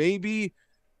team. Maybe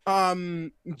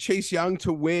Chase Young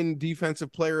to win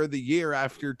Defensive Player of the Year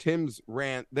after Tim's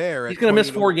rant there. He's going to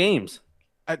miss 4 games.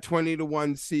 At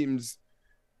 20-1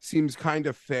 seems kind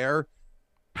of fair.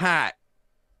 Pat,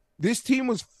 this team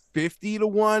was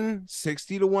 50-1,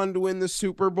 60-1 to win the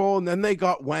Super Bowl, and then they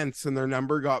got Wentz and their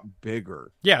number got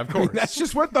bigger. Yeah, of course. That's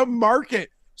just what the market.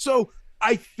 So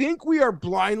I think we are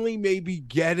blindly maybe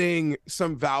getting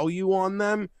some value on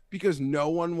them because no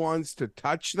one wants to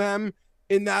touch them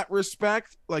in that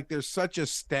respect. Like, there's such a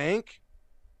stank.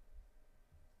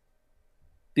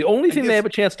 The only thing they have a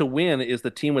chance to win is the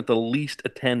team with the least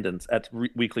attendance at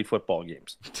weekly football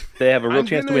games. They have a real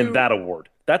chance to win that award.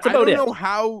 That's about it. I don't know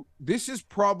how this is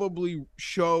probably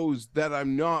shows that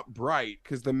I'm not bright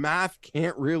because the math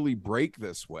can't really break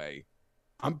this way.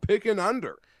 I'm picking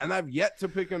under, and I've yet to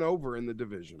pick an over in the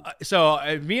division. So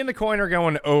me and the coin are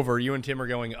going over. You and Tim are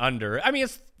going under. I mean,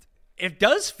 it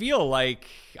does feel like,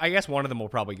 I guess one of them will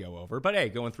probably go over. But hey,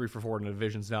 going 3 for 4 in the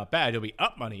division's not bad. You'll be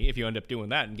up money if you end up doing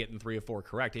that and getting 3 or 4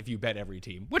 correct if you bet every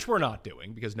team, which we're not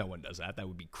doing because no one does that. That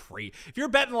would be crazy. If you're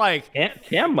betting like...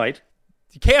 Cam might.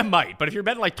 Cam might, but if you're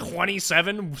betting like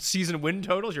 27 season win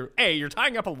totals, you're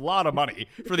tying up a lot of money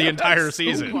for the entire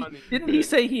season. Didn't he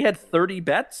say he had 30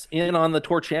 bets in on the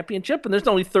Tour Championship, and there's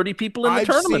only 30 people in the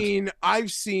tournament?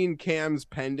 I've seen Cam's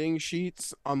pending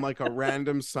sheets on like a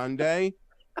random Sunday,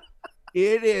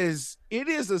 It is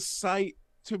a sight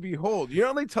to behold. You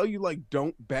know, they tell you like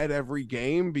don't bet every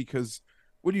game because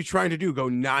what are you trying to do? Go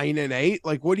 9-8?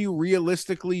 Like, what are you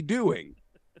realistically doing?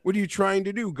 What are you trying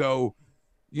to do? Go,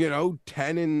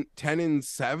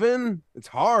 10-7? It's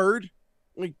hard.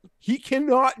 Like, he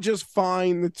cannot just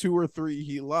find the 2 or 3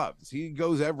 he loves. He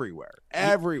goes everywhere.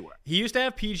 He used to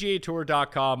have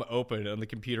PGAtour.com open on the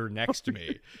computer next to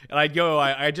me. And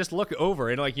I just look over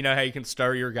and like, you know how you can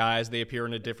star your guys, they appear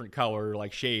in a different color,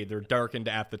 like shade. They're darkened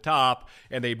at the top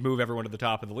and they move everyone to the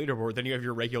top of the leaderboard. Then you have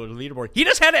your regular leaderboard. He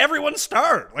just had everyone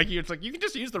start. Like, it's like, you can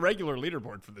just use the regular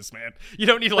leaderboard for this, man. You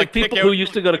don't need to like people pick who out...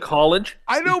 used to go to college.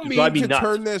 I don't mean to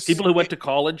turn this. People who went to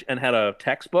college and had a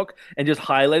textbook and just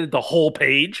highlighted the whole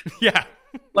page. Yeah.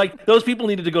 Like, those people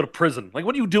needed to go to prison. Like,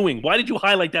 what are you doing? Why did you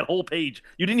highlight that whole page?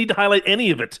 You didn't need to highlight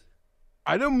any of it.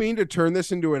 I don't mean to turn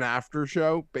this into an after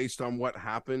show based on what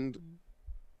happened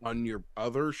on your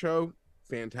other show.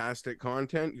 Fantastic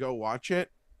content. Go watch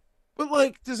it. But,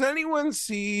 like, does anyone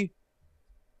see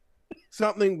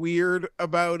something weird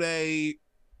about a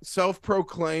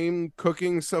self-proclaimed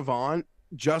cooking savant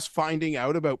just finding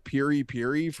out about piri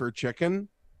piri for chicken?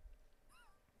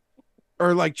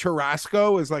 Or like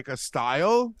churrasco is like a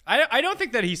style? I don't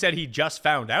think that he said he just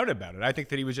found out about it. I think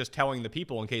that he was just telling the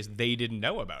people in case they didn't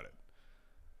know about it.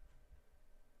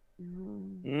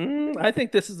 I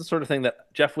think this is the sort of thing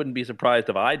that Jeff wouldn't be surprised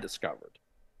if I discovered.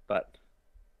 But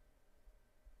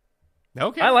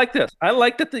okay, I like this. I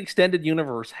like that the extended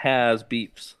universe has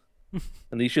beefs.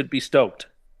 And these should be stoked.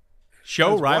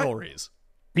 Show Has rivalries.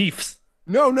 Beefs.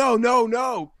 No.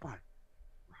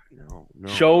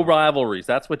 Show rivalries.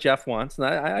 That's what Jeff wants, and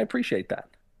I appreciate that.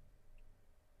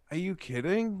 Are you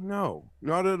kidding? No,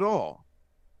 not at all.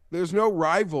 There's no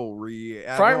rivalry.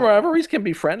 Rivalries can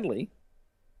be friendly.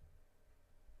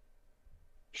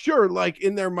 Sure, like,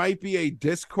 and there might be a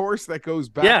discourse that goes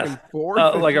back and forth.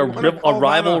 Like a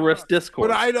rivalrous discourse.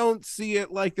 But I don't see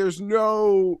it like there's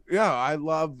no... Yeah,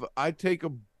 I take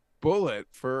a bullet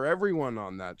for everyone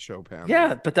on that show panel.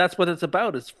 Yeah, but that's what it's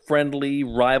about, is friendly,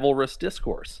 rivalrous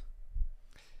discourse.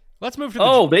 Let's move to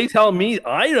the... they tell me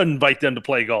I invite them to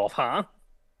play golf, huh?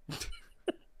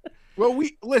 Well,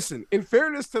 listen, in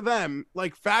fairness to them,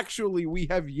 like, factually, we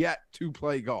have yet to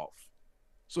play golf.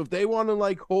 So if they want to,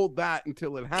 like, hold that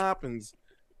until it happens,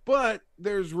 but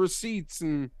there's receipts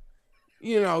and,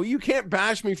 you can't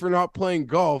bash me for not playing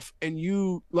golf.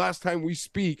 And last time we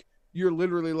speak, you're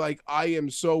literally like, I am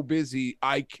so busy.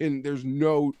 I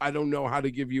don't know how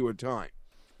to give you a time.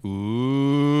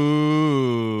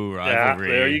 Ooh, rivalry.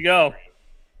 Yeah, there you go.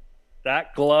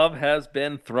 That glove has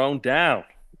been thrown down.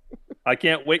 I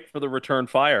can't wait for the return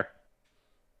fire.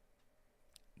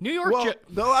 New York. Well,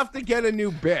 they'll have to get a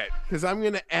new bit because I'm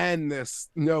going to end this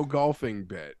no golfing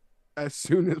bit as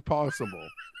soon as possible.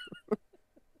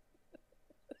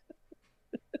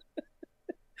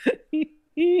 You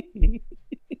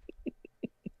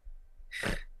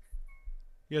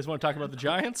guys want to talk about the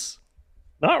Giants?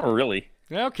 Not really.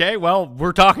 Okay, well,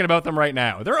 we're talking about them right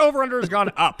now. Their over-under has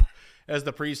gone up as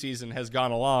the preseason has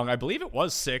gone along. I believe it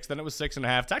was 6, then it was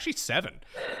 6.5. It's actually 7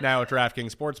 now at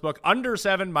DraftKings Sportsbook. Under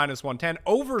 7, -110.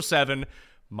 Over 7,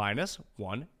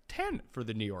 -110 for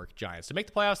the New York Giants. To make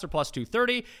the playoffs, they're plus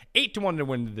 230. 8-1 to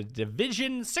win the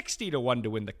division. 60-1 to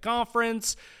win the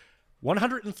conference.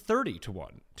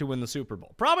 130-1 to win the Super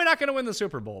Bowl. Probably not going to win the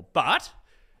Super Bowl, but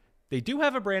they do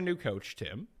have a brand new coach,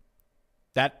 Tim.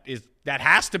 That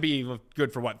has to be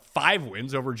good for 5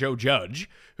 wins over Joe Judge,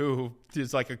 who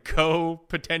is like a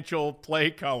potential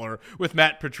play caller with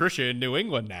Matt Patricia in New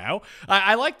England now.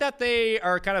 I like that they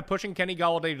are kind of pushing Kenny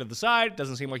Golladay to the side.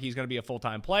 Doesn't seem like he's going to be a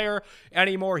full-time player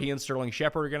anymore. He and Sterling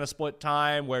Shepard are going to split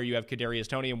time, where you have Kadarius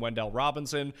Toney and Wendell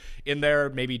Robinson in there.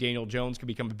 Maybe Daniel Jones can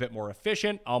become a bit more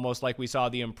efficient, almost like we saw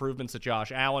the improvements that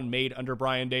Josh Allen made under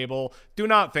Brian Daboll. Do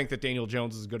not think that Daniel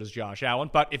Jones is as good as Josh Allen,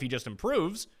 but if he just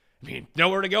improves,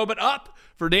 nowhere to go but up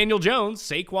for Daniel Jones.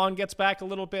 Saquon gets back a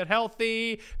little bit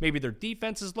healthy. Maybe their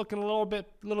defense is looking a little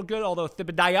good, although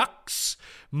Thibodeaux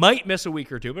might miss a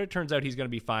week or two, but it turns out he's going to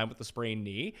be fine with the sprained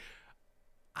knee.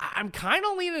 I'm kind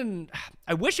of leaning...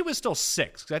 I wish it was still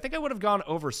 6, because I think I would have gone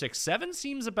over 6. 7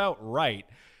 seems about right,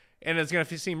 and it's going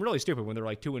to seem really stupid when they're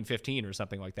like 2-15 or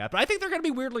something like that. But I think they're going to be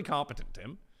weirdly competent,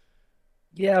 Tim.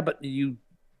 Yeah, but you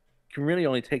can really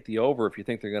only take the over if you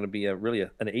think they're going to be an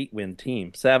 8-win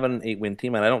team, 7-8-win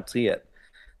team, and I don't see it.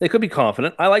 They could be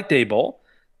confident. I like Daboll.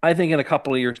 I think in a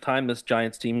couple of years' time, this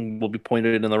Giants team will be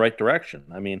pointed in the right direction.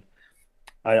 I mean,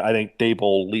 I think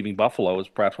Daboll leaving Buffalo is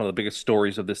perhaps one of the biggest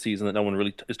stories of this season that no one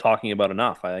really is talking about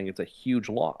enough. I think it's a huge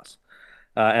loss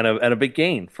and a big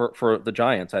gain for the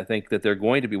Giants. I think that they're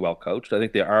going to be well coached. I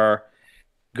think they are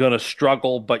going to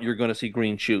struggle, but you're going to see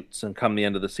green shoots. And come the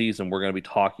end of the season, we're going to be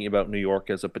talking about New York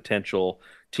as a potential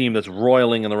team that's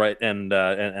roiling in the right and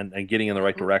getting in the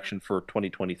right direction for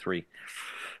 2023.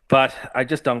 But I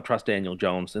just don't trust Daniel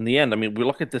Jones. In the end, I mean, we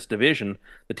look at this division,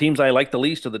 the teams I like the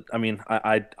least are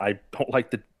I don't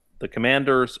like the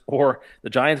Commanders or the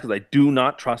Giants because I do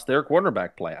not trust their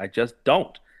quarterback play. I just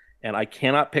don't. And I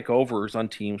cannot pick overs on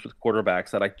teams with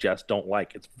quarterbacks that I just don't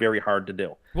like. It's very hard to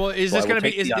do. Well, is this going to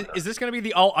be is this going to be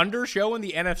the all under show in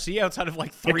the NFC outside of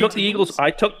like three? I took teams? the Eagles.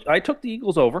 I took the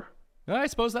Eagles over. I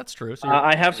suppose that's true. So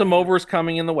I have some overs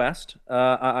coming in the West.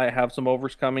 I have some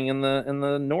overs coming in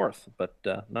the North, but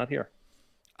not here.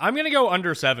 I'm going to go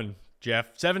under 7,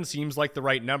 Jeff. 7 seems like the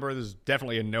right number. There's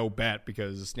definitely a no bet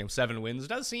because 7 wins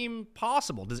does seem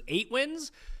possible. Does 8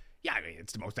 wins? Yeah, I mean,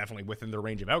 it's most definitely within their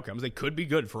range of outcomes. They could be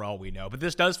good for all we know. But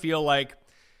this does feel like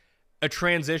a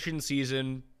transition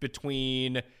season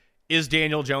between, is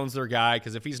Daniel Jones their guy?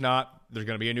 Because if he's not, there's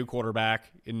going to be a new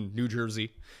quarterback in New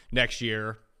Jersey next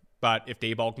year. But if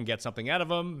Daboll can get something out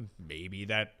of him, maybe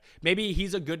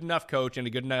he's a good enough coach and a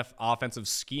good enough offensive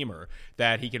schemer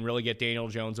that he can really get Daniel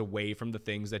Jones away from the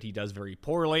things that he does very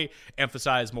poorly,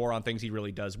 emphasize more on things he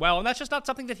really does well. And that's just not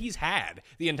something that he's had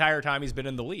the entire time he's been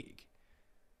in the league.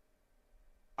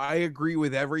 I agree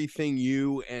with everything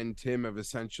you and Tim have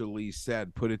essentially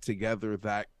said. Put it together,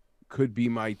 that could be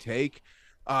my take.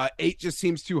 8 just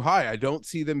seems too high. I don't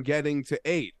see them getting to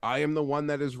 8. I am the one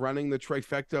that is running the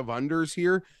trifecta of unders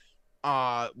here.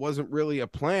 Wasn't really a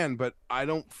plan, but I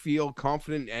don't feel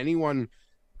confident in anyone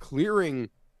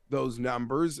clearing those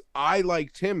numbers. I,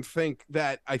 like Tim, think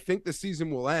the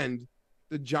season will end.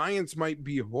 The Giants might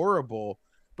be horrible,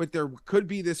 but there could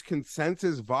be this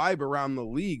consensus vibe around the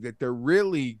league that they're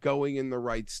really going in the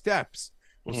right steps.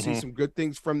 We'll see some good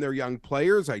things from their young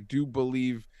players. I do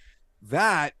believe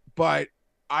that, but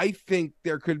I think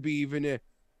there could be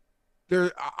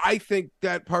I think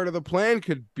that part of the plan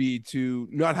could be to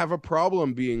not have a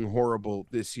problem being horrible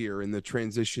this year in the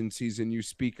transition season you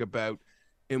speak about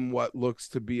in what looks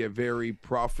to be a very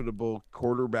profitable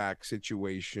quarterback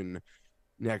situation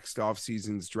next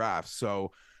offseason's draft.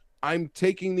 So I'm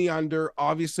taking the under.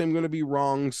 Obviously, I'm going to be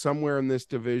wrong somewhere in this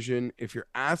division. If you're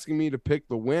asking me to pick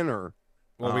the winner,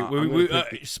 well,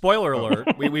 spoiler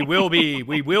alert: we will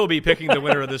be picking the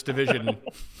winner of this division.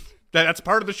 That's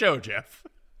part of the show, Jeff.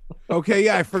 Okay,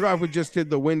 yeah, I forgot we just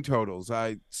did the win totals.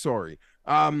 Sorry.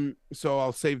 So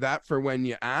I'll save that for when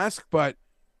you ask. But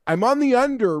I'm on the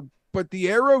under, but the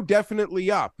arrow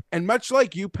definitely up. And much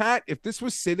like you, Pat, if this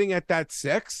was sitting at that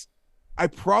 6, I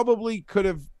probably could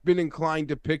have been inclined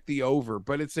to pick the over,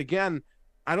 but it's, again,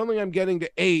 I don't think I'm getting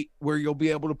to 8 where you'll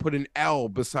be able to put an L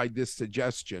beside this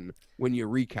suggestion when you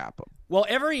recap them. Well,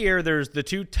 every year there's the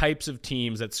 2 types of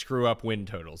teams that screw up win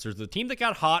totals. There's the team that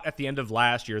got hot at the end of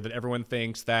last year that everyone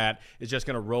thinks that is just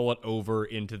going to roll it over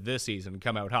into this season and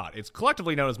come out hot. It's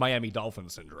collectively known as Miami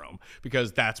Dolphins syndrome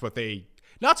because that's what they...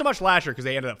 Not so much last year because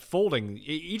they ended up folding.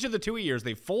 Each of the 2 years,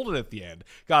 they folded at the end,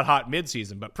 got hot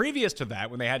midseason. But previous to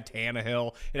that, when they had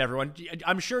Tannehill and everyone,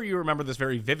 I'm sure you remember this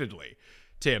very vividly,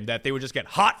 Tim, that they would just get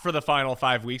hot for the final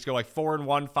 5 weeks, go like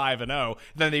 4-1, 5-0,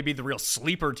 then they'd be the real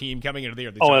sleeper team coming into the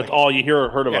year. That's all you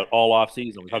heard about all off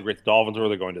season. How great the Dolphins were.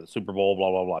 They're going to the Super Bowl,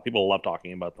 blah, blah, blah. People love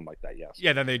talking about them like that, yes.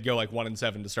 Yeah, then they'd go like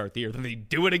 1-7 to start the year. Then they'd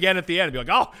do it again at the end and be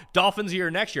like, oh, Dolphins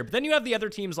year next year. But then you have the other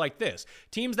teams like this,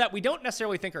 teams that we don't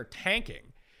necessarily think are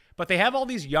tanking, but they have all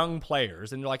these young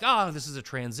players, and you're like, oh, this is a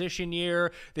transition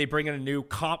year. They bring in a new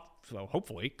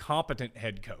hopefully competent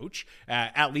head coach.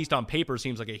 At least on paper,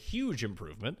 seems like a huge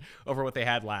improvement over what they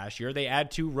had last year. They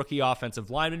add 2 rookie offensive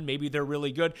linemen. Maybe they're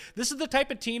really good. This is the type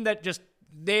of team that just,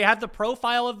 they have the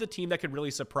profile of the team that could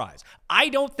really surprise. I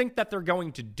don't think that they're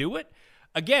going to do it.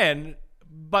 Again,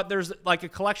 but there's like a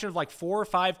collection of like 4 or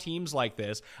 5 teams like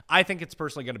this. I think it's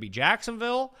personally going to be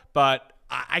Jacksonville, but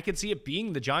I could see it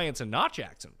being the Giants and not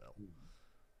Jacksonville.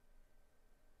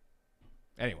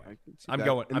 Anyway, I'm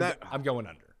going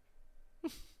under.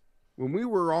 When we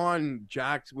were on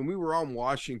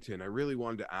Washington, I really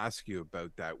wanted to ask you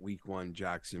about that week 1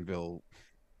 Jacksonville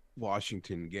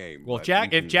Washington game. Well,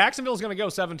 if Jacksonville's going to go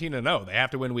 17-0, they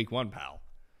have to win week 1, pal.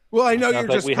 Well, I know you're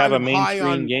just we have a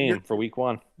mainstream game for week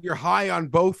 1. You're high on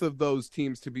both of those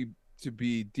teams to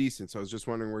be decent. So I was just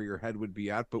wondering where your head would be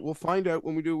at, but we'll find out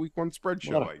when we do a week 1 spread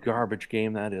show. What a garbage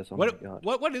game that is. Oh my God.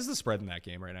 What is the spread in that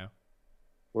game right now?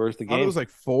 Where's the game? It was like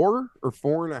 4 or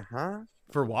 4.5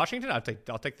 for Washington. I'll take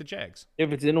the Jags.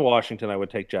 If it's in Washington, I would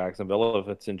take Jacksonville. If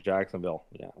it's in Jacksonville,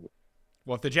 yeah.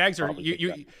 Well, if the Jags are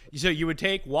you would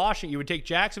take Washington, you would take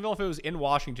Jacksonville if it was in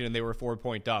Washington and they were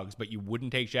 4-point dogs, but you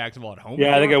wouldn't take Jacksonville at home.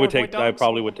 Yeah, I think I would take. I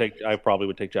probably would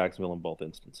take Jacksonville in both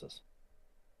instances.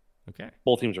 Okay.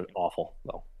 Both teams are awful,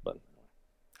 though. But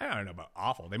I don't know about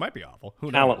awful. They might be awful. Who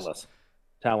knows? talentless.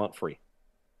 Talent-free.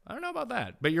 I don't know about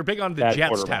that. But you're big on the Bad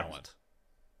Jets' quarterbacks. talent.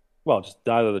 Well, just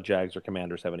neither the Jags or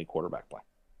Commanders have any quarterback play.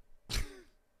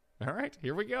 All right,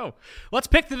 here we go. Let's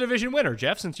pick the division winner,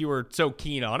 Jeff. Since you were so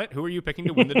keen on it, who are you picking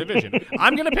to win the division?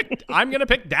 I'm gonna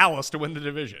pick Dallas to win the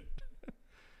division.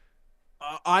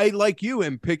 I, like you,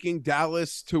 am picking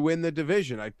Dallas to win the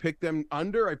division. I picked them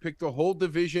under. I picked the whole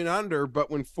division under.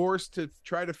 But when forced to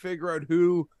try to figure out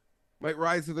who might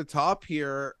rise to the top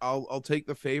here, I'll take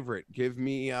the favorite. Give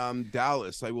me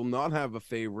Dallas. I will not have a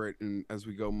favorite as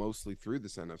we go mostly through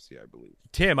this NFC, I believe.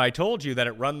 Tim, I told you that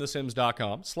at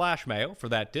runthesims.com/mayo for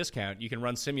that discount, you can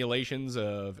run simulations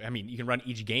you can run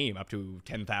each game up to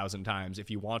 10,000 times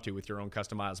if you want to with your own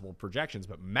customizable projections.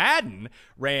 But Madden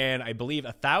ran, I believe,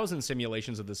 1,000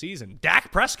 simulations of the season.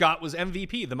 Dak Prescott was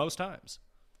MVP the most times.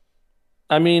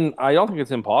 I mean, I don't think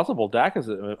it's impossible. Dak is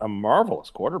a marvelous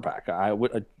quarterback. It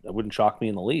wouldn't shock me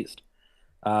in the least.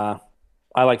 I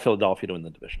like Philadelphia to win the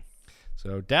division.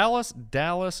 So Dallas,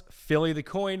 Philly. The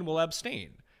coin will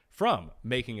abstain from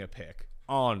making a pick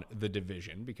on the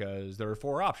division because there are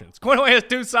 4 options. Coin only has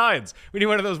 2 sides. We need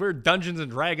one of those weird Dungeons and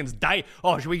Dragons die.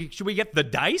 Oh, should we get the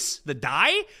dice? The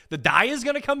die? The die is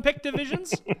going to come pick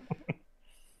divisions?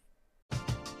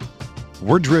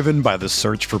 We're driven by the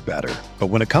search for better. But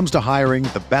when it comes to hiring,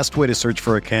 the best way to search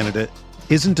for a candidate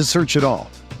isn't to search at all.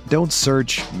 Don't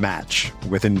search, match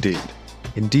with Indeed.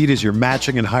 Indeed is your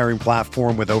matching and hiring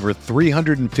platform with over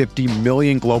 350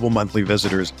 million global monthly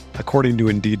visitors, according to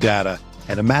Indeed data,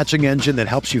 and a matching engine that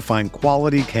helps you find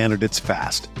quality candidates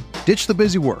fast. Ditch the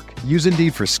busy work. Use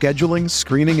Indeed for scheduling,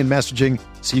 screening, and messaging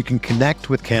so you can connect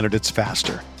with candidates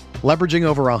faster. Leveraging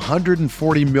over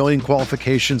 140 million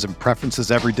qualifications and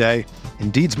preferences every day,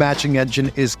 Indeed's matching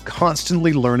engine is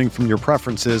constantly learning from your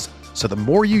preferences, so the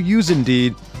more you use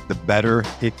Indeed, the better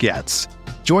it gets.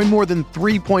 Join more than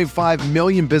 3.5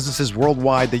 million businesses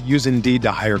worldwide that use Indeed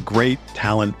to hire great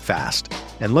talent fast.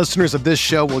 And listeners of this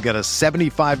show will get a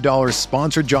 $75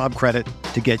 sponsored job credit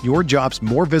to get your jobs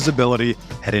more visibility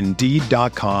at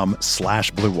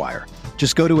Indeed.com/Blue Wire.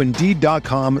 Just go to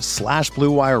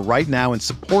Indeed.com/Blue Wire right now and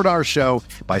support our show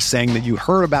by saying that you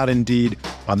heard about Indeed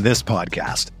on this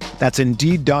podcast. That's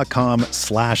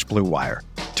Indeed.com/Blue Wire.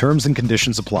 Terms and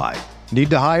conditions apply. Need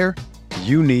to hire?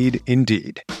 You need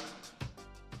Indeed.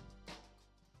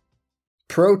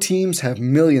 Pro teams have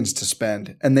millions to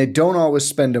spend, and they don't always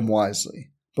spend them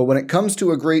wisely. But when it comes to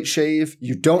a great shave,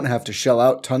 you don't have to shell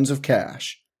out tons of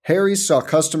cash. Harry's saw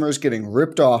customers getting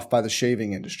ripped off by the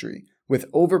shaving industry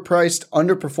with overpriced,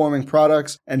 underperforming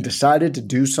products and decided to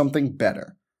do something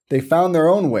better. They found their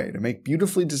own way to make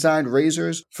beautifully designed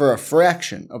razors for a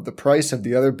fraction of the price of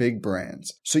the other big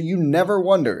brands, so you never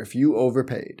wonder if you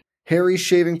overpaid. Harry's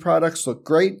shaving products look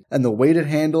great, and the weighted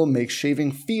handle makes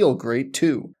shaving feel great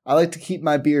too. I like to keep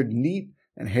my beard neat,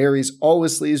 and Harry's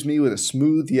always leaves me with a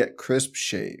smooth yet crisp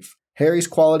shave. Harry's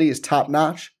quality is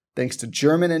top-notch, thanks to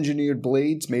German-engineered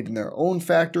blades made in their own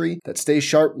factory that stay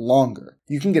sharp longer.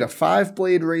 You can get a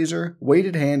 5-blade razor,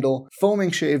 weighted handle,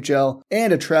 foaming shave gel,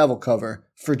 and a travel cover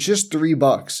for just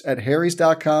 $3 at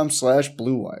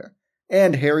harrys.com/Blue Wire.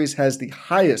 And Harry's has the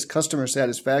highest customer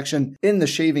satisfaction in the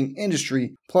shaving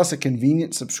industry, plus a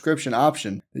convenient subscription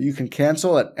option that you can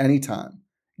cancel at any time.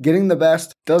 Getting the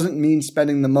best doesn't mean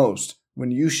spending the most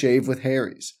when you shave with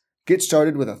Harry's. Get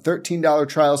started with a $13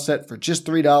 trial set for just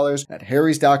 $3 at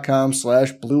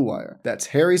harrys.com/Blue Wire. That's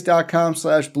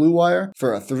harrys.com/Blue Wire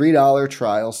for a $3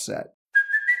 trial set.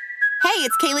 Hey,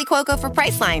 it's Kaylee Cuoco for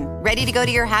Priceline. Ready to go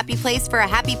to your happy place for a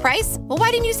happy price? Well,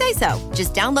 why didn't you say so?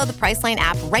 Just download the Priceline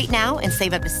app right now and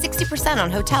save up to 60%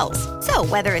 on hotels. So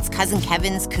whether it's Cousin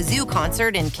Kevin's Kazoo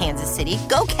Concert in Kansas City,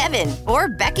 go Kevin, or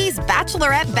Becky's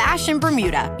Bachelorette Bash in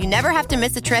Bermuda, you never have to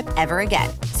miss a trip ever again.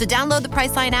 So download the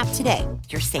Priceline app today.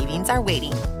 Your savings are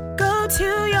waiting. Go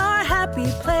to your happy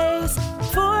place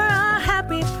for a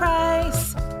happy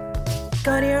price.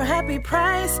 Go to your happy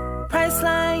price,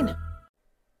 Priceline.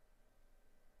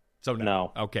 So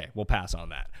no. Okay, we'll pass on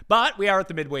that. But we are at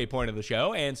the midway point of the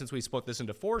show, and since we split this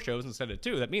into 4 shows instead of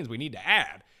 2, that means we need to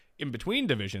add, in between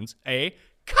divisions, a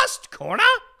Cust Corner.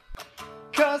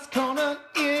 Cust Corner,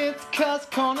 it's Cust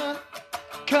Corner.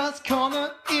 Cust Corner,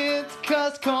 it's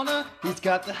Cust Corner. He's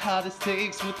got the hottest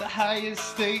takes with the highest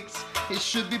stakes. He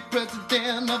should be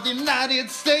president of the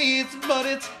United States, but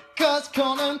it's Cust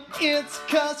Corner, it's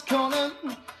Cust Corner.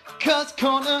 Cust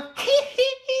Corner,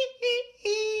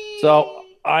 So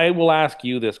I will ask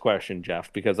you this question,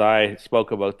 Jeff, because I spoke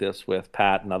about this with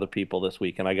Pat and other people this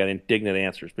week, and I got indignant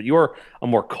answers. But you're a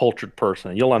more cultured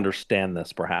person, and you'll understand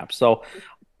this perhaps. So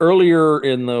earlier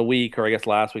in the week, or I guess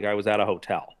last week, I was at a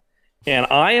hotel, And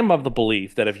I am of the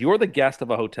belief that if you're the guest of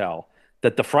a hotel,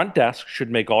 that the front desk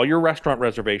should make all your restaurant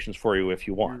reservations for you if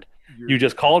you want. You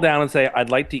just call down and say, I'd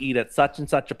like to eat at such and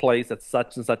such a place at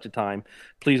such and such a time.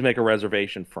 Please make a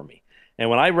reservation for me. And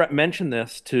when I mentioned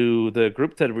this to the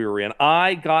group that we were in,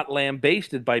 I got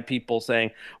lambasted by people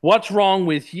saying, what's wrong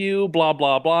with you, blah,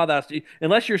 blah, blah.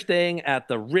 Unless you're staying at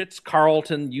the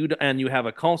Ritz-Carlton and you have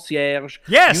a concierge,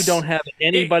 yes, you don't have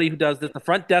anybody who does this. The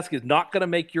front desk is not going to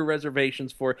make your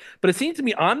reservations for it. But it seems to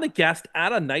me I'm the guest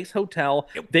at a nice hotel.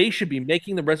 They should be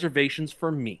making the reservations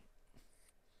for me.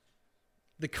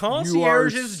 The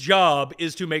concierge's job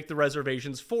is to make the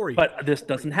reservations for you. But this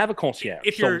doesn't have a concierge.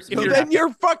 Then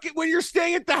you're fucking, when you're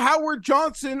staying at the Howard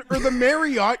Johnson or the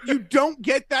Marriott, you don't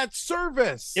get that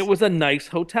service. It was a nice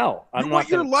hotel.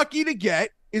 You're lucky to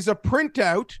get is a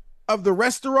printout of the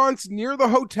restaurants near the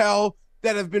hotel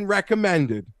that have been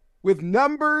recommended with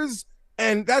numbers,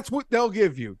 and that's what they'll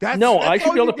give you. I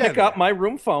should be able to pick up my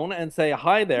room phone and say,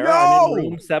 hi there, I'm in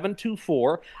room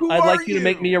 724. I'd like you to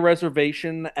make me a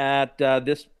reservation at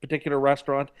this particular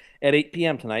restaurant at 8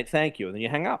 p.m. tonight. Thank you. And then you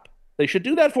hang up. They should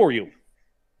do that for you.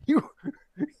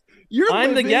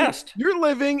 I'm the guest. You're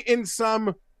living in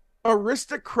some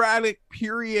aristocratic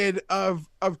period of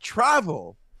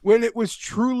travel when it was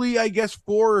truly, I guess,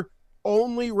 for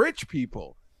only rich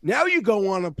people. Now you go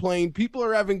on a plane, people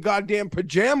are having goddamn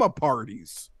pajama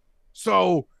parties.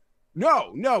 So,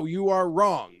 no, you are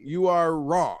wrong. You are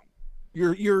wrong.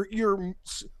 You're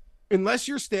unless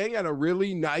you're staying at a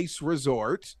really nice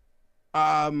resort,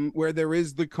 where there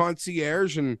is the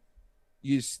concierge and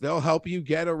they'll help you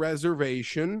get a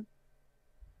reservation.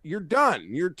 You're done.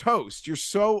 You're toast. You're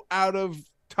so out of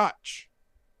touch.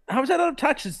 How is that out of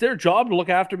touch? It's their job to look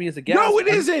after me as a guest. No, it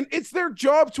isn't. It's their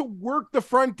job to work the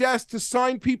front desk, to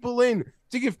sign people in,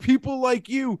 to give people like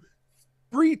you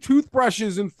free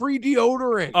toothbrushes and free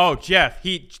deodorant. Oh, Jeff,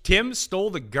 Tim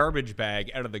stole the garbage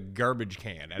bag out of the garbage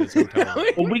can at his hotel.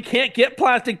 Well, we can't get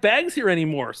plastic bags here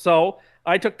anymore, so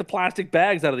I took the plastic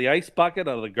bags out of the ice bucket,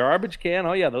 out of the garbage can.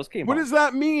 Oh, yeah, those came What home. does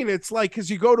that mean? It's like, because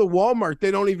you go to Walmart,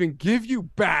 they don't even give you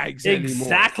bags anymore.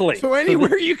 Exactly. So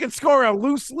anywhere you can score a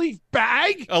loose leaf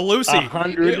bag? A Lucy.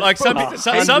 100. Like some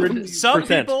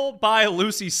people buy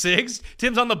Lucy cigs.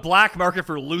 Tim's on the black market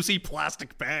for Lucy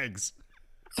plastic bags.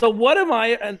 So what am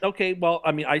I? Okay, well,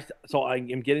 I mean, I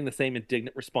am getting the same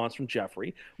indignant response from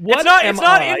Jeffrey. It's not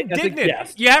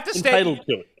indignant. You have to stay entitled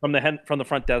to it from the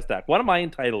front desk stack. What am I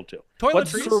entitled to? Toiletries. What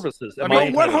services?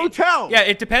 What hotel? Yeah,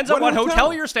 it depends on what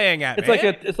hotel you're staying at.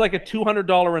 It's like a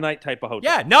 $200 a night type of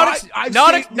hotel. Yeah,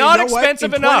 not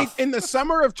expensive enough. In the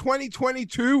summer of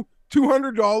 2022,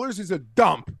 $200 is a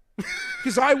dump.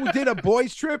 Because I did a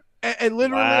boys trip and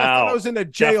literally I thought I was in a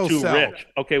jail cell. Rich.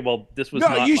 Okay, well, this was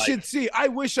you should see. I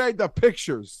wish I had the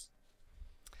pictures.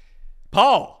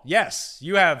 Paul, yes,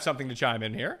 you have something to chime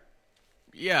in here.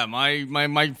 Yeah,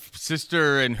 my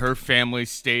sister and her family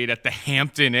stayed at the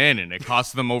Hampton Inn, and it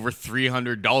cost them over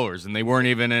 $300, and they weren't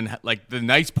even in like the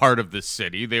nice part of the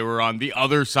city. They were on the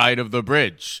other side of the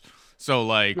bridge. So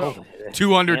like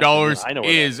 $200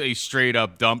 is a straight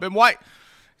up dump. And why?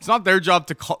 It's not their job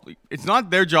to call. It's not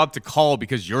their job to call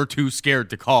because you're too scared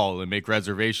to call and make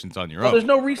reservations on your own. There's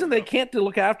no reason they can't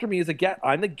look after me as a guest.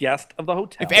 I'm the guest of the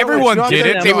hotel. If everyone did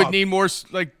it, they would need more.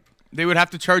 Like they would have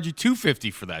to charge you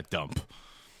 $250 for that dump.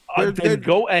 Then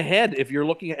go ahead. If you're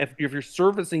looking at, if you're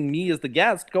servicing me as the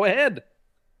guest, go ahead.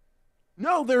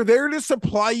 No, they're there to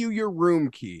supply you your room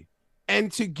key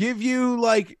and to give you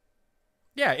like.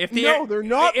 Yeah, they're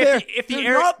not there.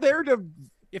 They're not there to.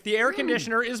 If the air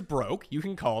conditioner is broke, you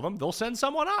can call them. They'll send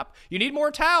someone up. You need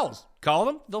more towels. Call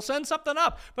them. They'll send something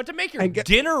up. But to make your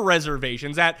dinner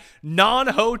reservations at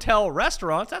non-hotel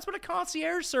restaurants, that's what a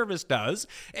concierge service does.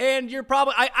 And you're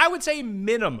probably, I would say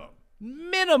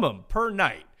minimum per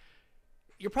night.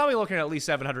 You're probably looking at least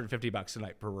 $750 a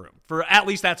night per room for at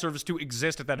least that service to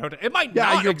exist at that hotel. It might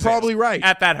not you're exist probably right.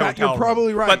 at that hotel. You're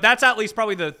probably right. But that's at least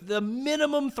probably the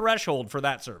minimum threshold for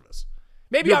that service.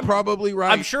 Maybe I'm probably right.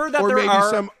 I'm sure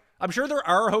that I'm sure there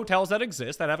are hotels that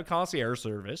exist that have a concierge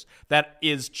service that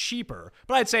is cheaper.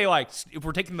 But I'd say like if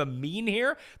we're taking the mean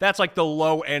here, that's like the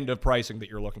low end of pricing that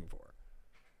you're looking for.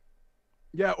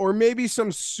 Yeah, or maybe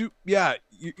some soup. Yeah,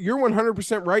 you're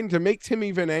 100% right. And to make Tim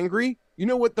even angry, you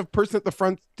know what the person at the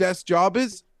front desk job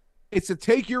is? It's to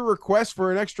take your request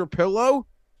for an extra pillow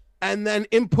and then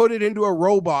input it into a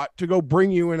robot to go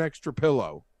bring you an extra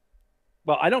pillow.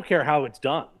 Well, I don't care how it's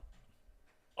done.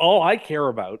 All I care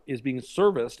about is being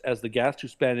serviced as the guest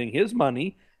who's spending his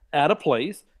money at a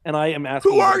place, and I am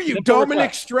asking. Who are you, simple Dominic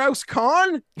request.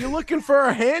 Strauss-Kahn? You looking for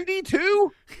a handy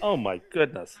too? Oh my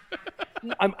goodness!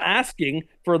 I'm asking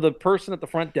for the person at the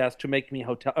front desk to make me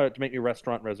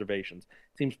restaurant reservations.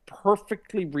 Seems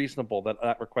perfectly reasonable that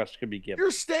that request could be given.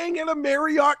 You're staying at a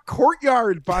Marriott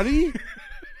Courtyard, buddy.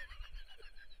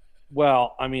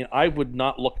 Well, I mean, I would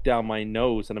not look down my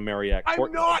nose in a Marriott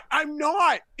Courtyard. I'm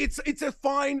not. It's a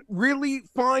fine, really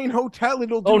fine hotel.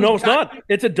 It'll do. Oh no, it's not.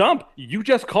 It's a dump. You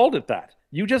just called it that.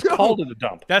 You just called it a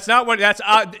dump. That's not what. That's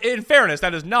in fairness,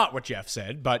 that is not what Jeff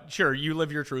said. But sure, you live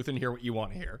your truth and hear what you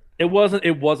want to hear. It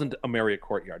wasn't a Marriott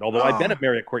Courtyard. Although I've been at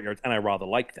Marriott Courtyards and I rather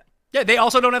like them. Yeah, they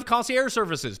also don't have concierge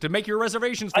services to make your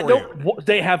reservations for you.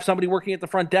 They have somebody working at the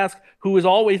front desk who is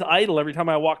always idle every time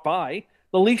I walk by.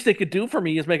 The least they could do for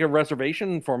me is make a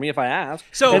reservation for me if I ask.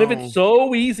 And if it's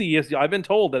so easy, as I've been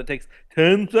told that it takes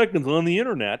 10 seconds on the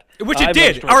internet. Which it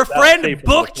did. Our friend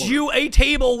booked you a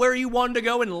table where you wanted to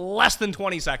go in less than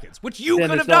 20 seconds, which you could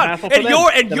have done.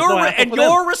 And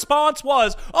your response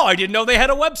was, "Oh, I didn't know they had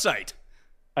a website."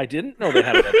 I didn't know they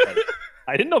had a website.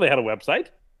 I didn't know they had a website.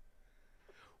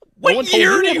 What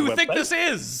year do you think this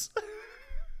is?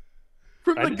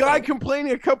 From the guy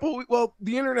complaining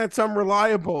the internet's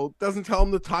unreliable. Doesn't tell him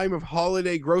the time of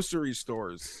holiday grocery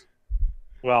stores.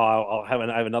 Well, I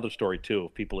have another story too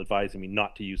of people advising me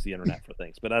not to use the internet for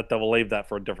things, but I will leave that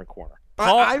for a different corner.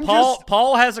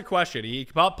 Paul has a question.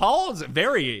 Paul is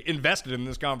very invested in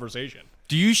this conversation.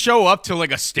 Do you show up to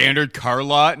like a standard car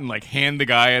lot and like hand the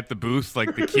guy at the booth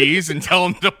like the keys and tell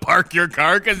him to park your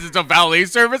car because it's a valet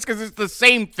service? Because it's the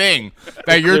same thing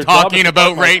that you're talking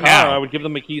about right now. I would give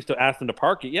them the keys to ask them to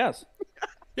park it. Yes.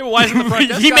 Yeah, but why isn't the front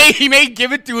desk he may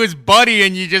give it to his buddy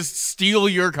and you just steal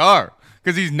your car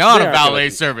because he's not a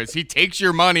valet service. He takes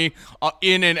your money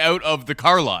in and out of the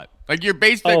car lot. Like you're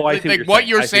basically what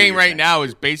you're saying right now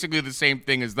is basically the same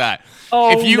thing as that.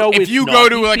 Oh, if you go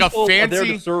to like a fancy, are there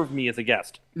to serve me as a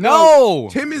guest. No,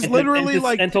 Tim is literally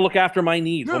and to look after my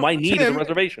needs. No, well, my need is a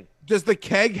reservation. Does the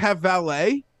keg have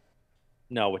valet?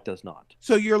 No, it does not.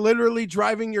 So you're literally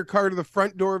driving your car to the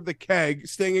front door of the keg,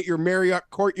 staying at your Marriott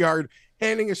Courtyard,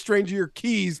 handing a stranger your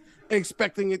keys, and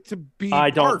expecting it to be. I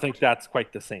don't think that's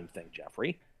quite the same thing,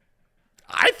 Jeffrey.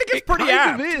 I think it's pretty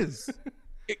apt.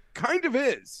 It kind of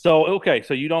is. So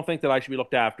you don't think that I should be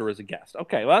looked after as a guest?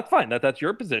 Okay, well that's fine. That's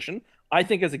your position. I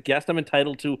think as a guest, I'm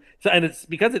entitled to, and it's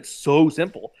because it's so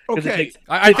simple. Because it takes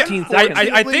 15 seconds.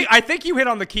 I think you hit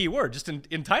on the key word, just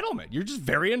entitlement. You're just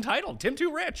very entitled. Tim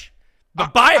too rich.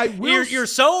 But you're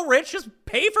so rich, just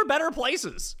pay for better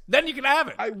places. Then you can have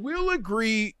it. I will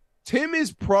agree. Tim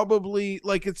is probably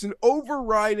it's an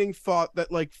overriding thought that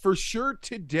for sure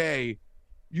today,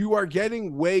 you are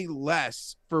getting way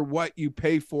less for what you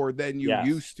pay for than you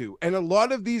used to. And a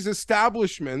lot of these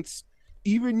establishments,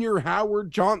 even your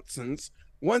Howard Johnsons,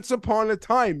 once upon a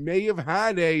time may have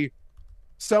had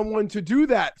someone to do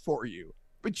that for you.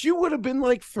 But you would have been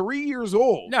 3 years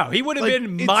old. No, he would have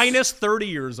been minus 30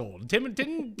 years old. Tim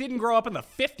didn't grow up in the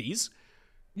 50s.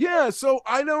 Yeah, so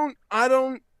I don't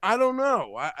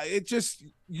know.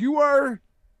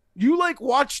 You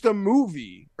watched a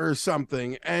movie or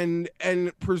something and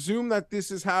presume that this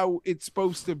is how it's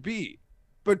supposed to be.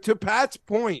 But to Pat's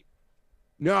point,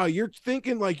 no, you're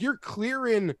thinking you're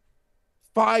clearing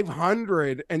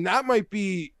 500 and that might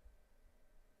be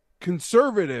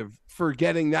conservative for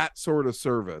getting that sort of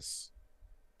service.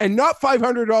 And not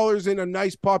 $500 in a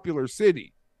nice popular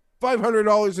city.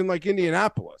 $500 in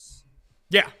Indianapolis.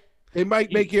 Yeah. It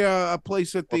might make you a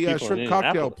place at the shrimp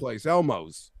cocktail place,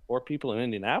 Elmo's. Or people in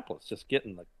Indianapolis just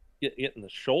getting the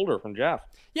shoulder from Jeff.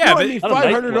 Yeah, but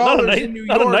 $500 in New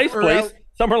York. Not a nice place.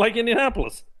 Somewhere like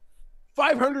Indianapolis.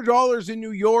 $500 in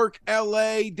New York,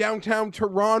 LA, downtown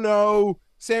Toronto,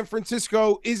 San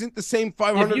Francisco isn't the same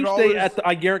 $500.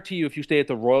 I guarantee you, if you stay at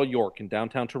the Royal York in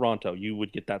downtown Toronto, you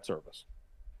would get that service.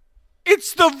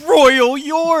 It's the Royal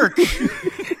York.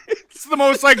 It's the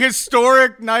most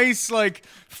historic, nice,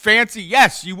 fancy.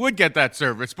 Yes, you would get that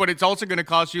service, but it's also going to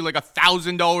cost you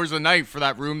 $1,000 a night for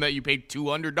that room that you paid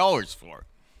 $200 for.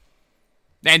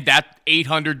 And that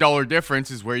 $800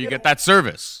 difference is where you get that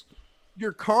service.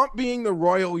 Your comp being the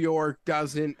Royal York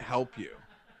doesn't help you.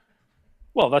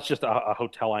 Well, that's just a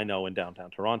hotel I know in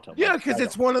downtown Toronto. Yeah, because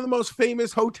it's one of the most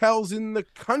famous hotels in the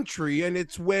country, and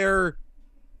it's where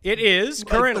it is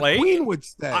currently. The Queen would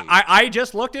stay. I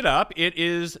just looked it up. It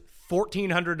is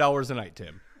 $1,400 a night,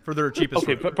 Tim, for their cheapest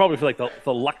room. But probably for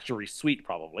the luxury suite,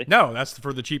 probably. No, that's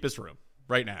for the cheapest room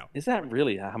right now. Is that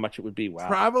really how much it would be? Wow.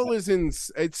 Travel is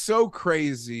it's so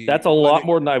crazy. That's a lot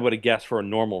more than I would have guessed for a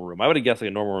normal room. I would have guessed a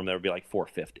normal room that would be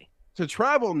 $450. To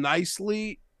travel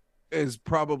nicely, is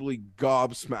probably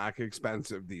gobsmack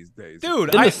expensive these days.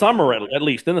 Dude, In the summer, at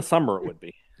least. In the summer, it would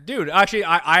be. Dude, actually,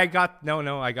 I got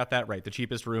that right. The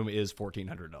cheapest room is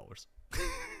 $1,400.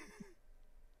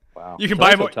 Wow. You can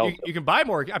buy more. You can buy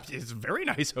more. It's a very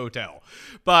nice hotel,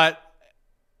 but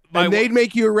they'd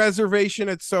make you a reservation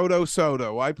at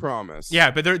Soto, I promise.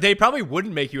 Yeah, but they probably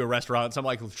wouldn't make you a restaurant at some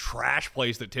like trash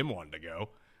place that Tim wanted to go.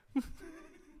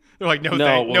 They're like,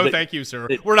 thank you, sir.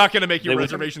 We're not going to make you a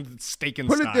reservation at Steak and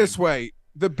Put it this way.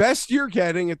 The best you're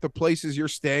getting at the places you're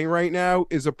staying right now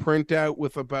is a printout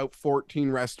with about 14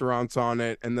 restaurants on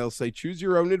it, and they'll say, choose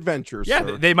your own adventure, Yeah,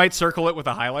 sir. they might circle it with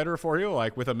a highlighter for you,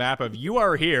 like with a map of you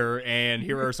are here, and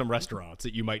here are some restaurants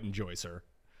that you might enjoy, sir.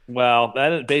 Well,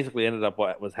 that basically ended up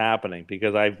what was happening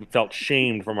because I felt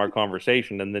shamed from our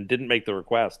conversation and then didn't make the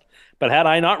request. But had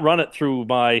I not run it through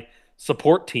my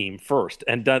support team first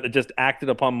and just acted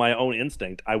upon my own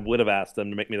instinct, I would have asked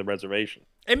them to make me the reservation.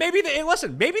 And maybe they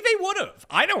would have.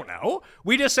 I don't know.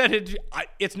 We just said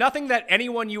it's nothing that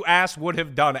anyone you asked would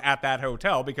have done at that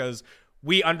hotel because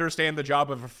we understand the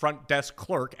job of a front desk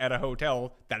clerk at a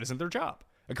hotel. That isn't their job.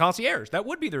 A concierge, that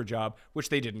would be their job, which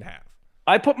they didn't have.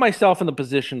 I put myself in the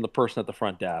position of the person at the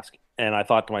front desk, and I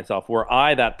thought to myself, were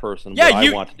I that person, would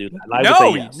I want to do that? And I would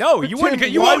say yes. No, you wouldn't.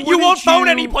 You won't phone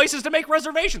any places to make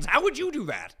reservations. How would you do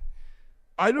that?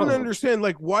 I don't understand.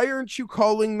 Like, why aren't you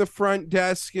calling the front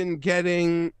desk and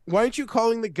why aren't you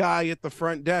calling the guy at the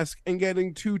front desk and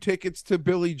getting 2 tickets to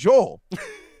Billy Joel?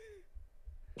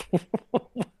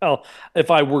 Well,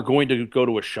 if I were going to go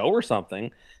to a show or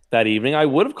something that evening, I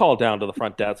would have called down to the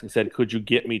front desk and said, could you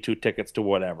get me 2 tickets to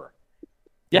whatever?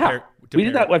 Yeah, we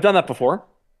did that. I've done that before.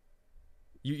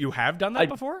 You have done that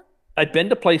before? I've been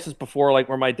to places before, like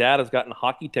where my dad has gotten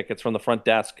hockey tickets from the front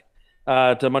desk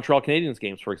to Montreal Canadiens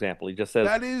games, for example. He just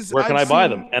says, where can I buy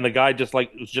them? And the guy just it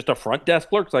was just a front desk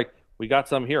clerk. It's like, we got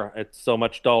some here. It's so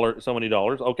many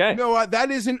dollars. Okay. No, that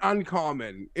isn't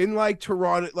uncommon. In like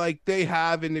Toronto, like they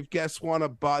have, and if guests want to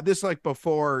buy this, like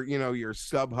before, your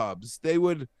sub hubs, they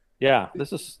would. Yeah,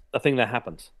 this is a thing that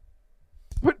happens.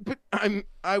 But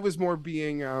I was more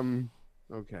being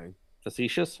okay.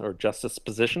 Facetious or justice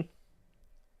position?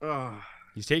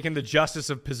 He's taking the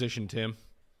justice of position, Tim.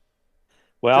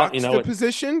 Well,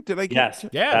 position? Did I get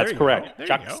yes, that's correct.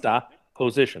 Juxta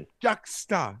position.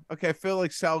 Juxta. Okay, I feel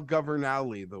like Sal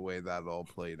Governale the way that all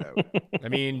played out. I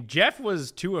mean, Jeff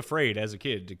was too afraid as a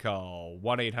kid to call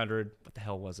 1-800, what the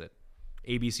hell was it?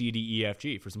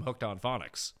 ABCDEFG for some Hooked on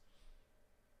Phonics.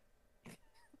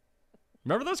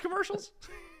 Remember those commercials?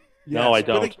 No, I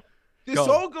don't. This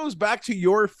all goes back to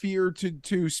your fear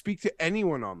to speak to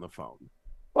anyone on the phone.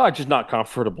 Well, I'm just not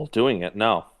comfortable doing it.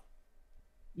 No.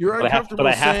 You're uncomfortable.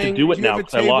 But I have to do it now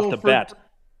because I lost a bet.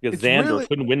 Because Xander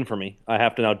couldn't win for me. I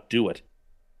have to now do it.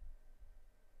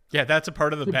 Yeah, that's a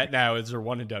part of the bet now is they're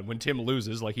one and done. When Tim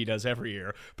loses, like he does every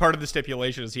year, part of the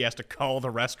stipulation is he has to call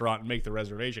the restaurant and make the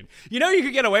reservation. You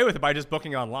could get away with it by just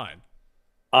booking online.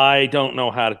 I don't know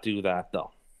how to do that,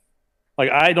 though. Like,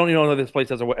 I don't even know this place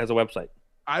has a website.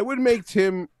 I would make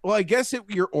Tim, well, I guess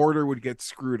your order would get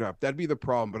screwed up. That'd be the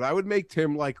problem. But I would make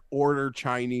Tim, order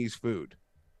Chinese food.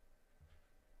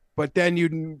 But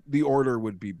then the order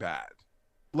would be bad.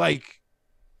 I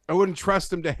wouldn't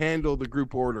trust him to handle the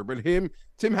group order. But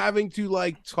Tim having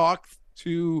to, talk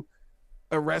to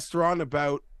a restaurant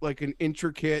about, an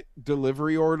intricate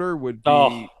delivery order would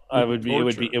be...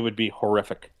 it would be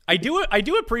horrific. I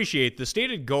do appreciate the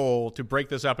stated goal to break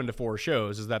this up into 4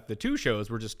 shows is that the 2 shows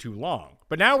were just too long.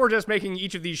 But now we're just making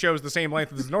each of these shows the same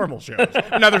length as normal shows.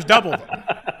 And now there's double them.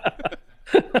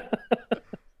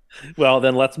 Well,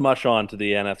 then let's mush on to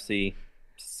the NFC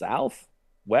South,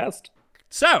 West.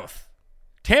 South.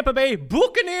 Tampa Bay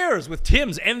Buccaneers with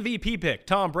Tim's MVP pick,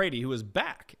 Tom Brady, who is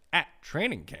back at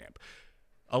training camp.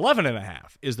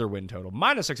 11.5 is their win total.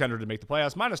 -600 to make the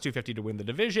playoffs, -250 to win the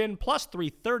division,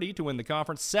 +330 to win the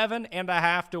conference,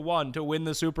 7.5 to 1 to win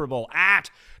the Super Bowl at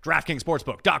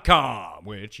DraftKingsSportsbook.com,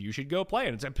 which you should go play.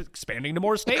 And it's expanding to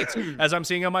more states, as I'm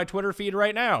seeing on my Twitter feed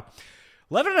right now.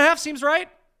 11.5 seems right.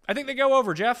 I think they go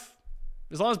over, Jeff.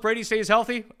 As long as Brady stays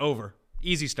healthy, over.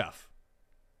 Easy stuff.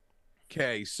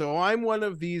 Okay, so I'm one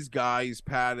of these guys,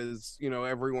 Pat, as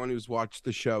everyone who's watched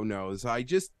the show knows. I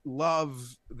just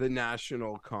love the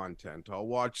national content. I'll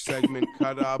watch segment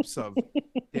cut-ups of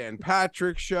Dan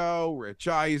Patrick's show, Rich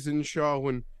Eisen show,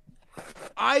 and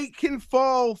I can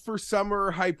fall for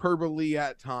summer hyperbole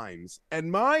at times.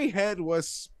 And my head was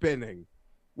spinning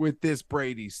with this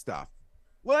Brady stuff.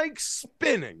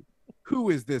 Spinning. Who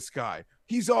is this guy?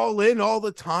 He's all in all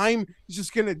the time. He's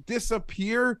just going to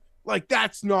disappear.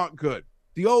 That's not good.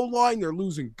 The O-line, they're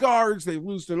losing guards. They've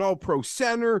lost an all-pro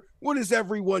center. What does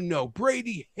everyone know?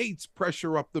 Brady hates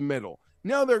pressure up the middle.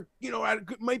 Now they're,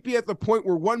 might be at the point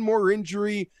where one more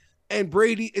injury and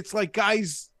Brady, it's like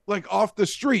guys like off the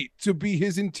street to be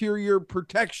his interior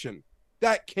protection.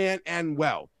 That can't end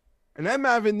well. And I'm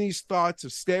having these thoughts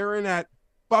of staring at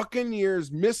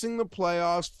Buccaneers missing the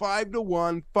playoffs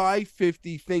 5-1,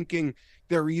 550, thinking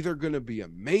they're either going to be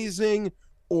amazing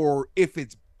or if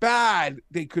it's bad,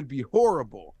 they could be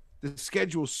horrible. The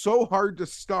schedule's so hard to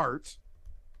start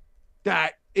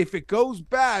that if it goes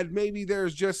bad, maybe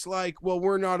there's just like, well,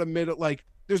 we're not a middle, like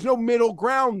there's no middle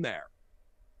ground there.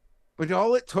 But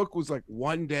all it took was like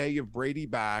one day of Brady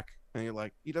back, and you're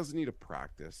like, he doesn't need to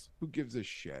practice. Who gives a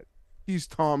shit? He's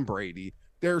Tom Brady.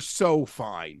 They're so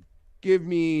fine. Give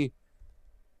me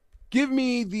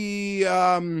the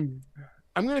I'm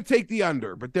going to take the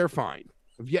under, but they're fine.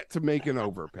 I've yet to make an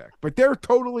over pick, but they're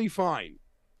totally fine.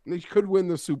 They could win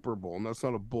the Super Bowl, and that's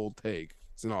not a bold take.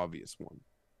 It's an obvious one.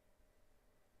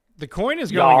 The coin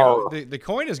is going the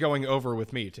coin is going over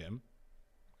with me, Tim.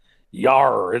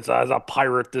 Yar, it's as a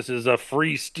pirate. This is a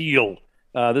free steal.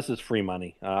 This is free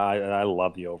money. I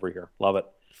love the over here. Love it.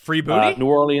 Free booty? New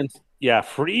Orleans. Yeah,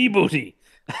 free booty.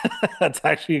 That's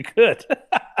actually good.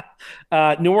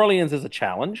 New Orleans is a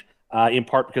challenge, in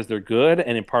part because they're good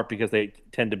and in part because they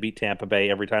tend to beat Tampa Bay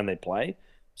every time they play.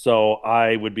 So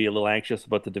I would be a little anxious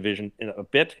about the division in a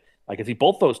bit. I can see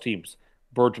both those teams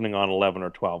burgeoning on 11 or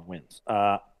 12 wins.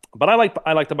 But I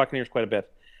like the Buccaneers quite a bit.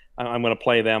 I'm going to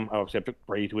play them. I obviously have to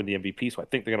Brady to win the MVP, so I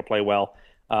think they're going to play well.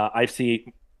 I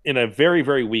see in a very,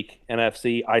 very weak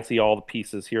NFC, I see all the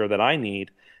pieces here that I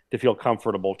need to feel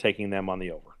comfortable taking them on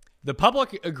the over. The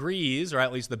public agrees, or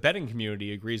at least the betting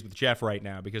community agrees with Jeff right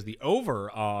now, because the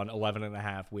over on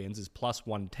 11.5 wins is plus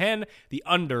 110. The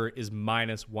under is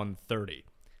minus 130.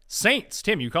 Saints,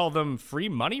 Tim, you call them free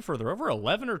money for their over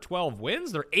 11 or 12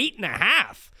 wins? They're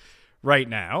 8.5 right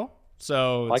now.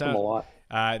 So I like them a lot.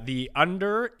 The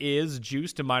under is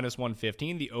juiced to minus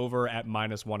 115. The over at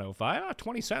minus 105.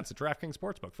 20 cents at DraftKings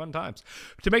Sportsbook. Fun times.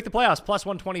 To make the playoffs, plus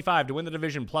 125. To win the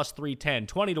division, plus 310.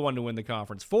 20-1 to win the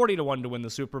conference. 40-1 to win the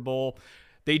Super Bowl.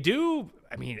 They do,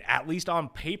 at least on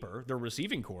paper, their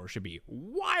receiving core should be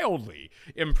wildly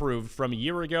improved from a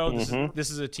year ago. This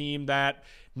is a team that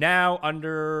now,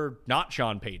 under not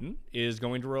Sean Payton, is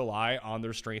going to rely on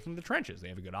their strength in the trenches. They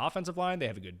have a good offensive line. They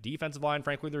have a good defensive line.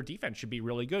 Frankly, their defense should be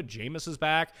really good. Jameis is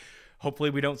back.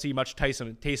 Hopefully we don't see much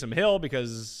Taysom Hill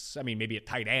because, maybe a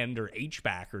tight end or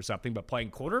H-back or something, but playing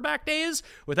quarterback days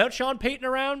without Sean Payton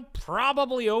around,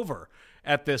 probably over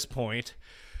at this point.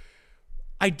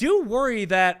 I do worry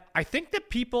that I think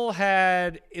that people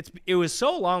it was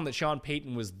so long that Sean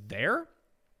Payton was there,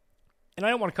 and I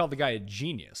don't want to call the guy a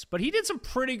genius, but he did some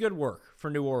pretty good work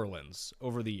for New Orleans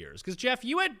over the years. Because, Jeff,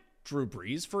 you had Drew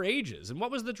Brees for ages, and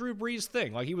what was the Drew Brees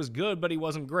thing? Like, he was good, but he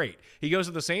wasn't great. He goes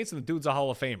to the Saints, and the dude's a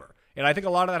Hall of Famer. And I think a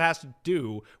lot of that has to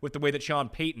do with the way that Sean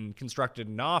Payton constructed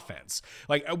an offense.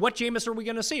 Like, what Jameis are we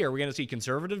going to see? Are we going to see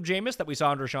conservative Jameis that we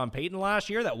saw under Sean Payton last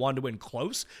year that wanted to win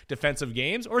close defensive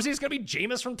games? Or is he going to be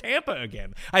Jameis from Tampa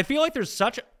again? I feel like there's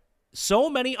so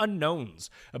many unknowns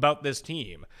about this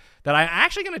team that I'm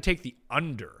actually going to take the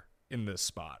under in this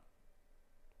spot.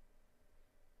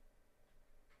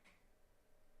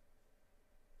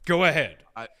 Go ahead.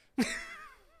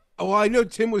 I know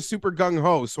Tim was super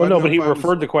gung-ho. So but he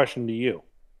referred the question to you.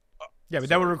 Yeah, but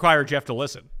that would require Jeff to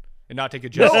listen and not take a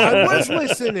joke. No, I was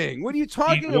listening. What are you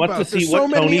talking about? You want to see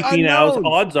what Tony Finau's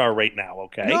odds are right now,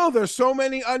 okay? No, there's so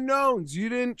many unknowns. You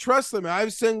didn't trust them. I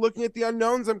was saying, looking at the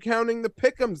unknowns, I'm counting the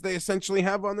pick'ems they essentially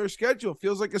have on their schedule.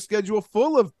 Feels like a schedule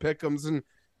full of pick'ems and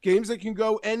games that can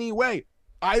go any way.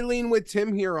 I lean with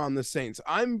Tim here on the Saints.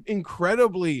 I'm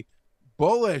incredibly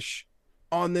bullish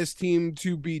on this team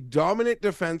to be dominant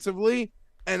defensively,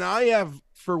 and I have,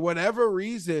 for whatever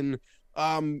reason,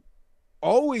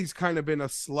 always kind of been a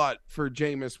slut for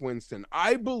Jameis Winston.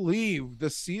 I believe the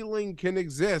ceiling can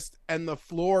exist and the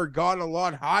floor got a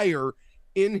lot higher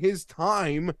in his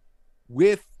time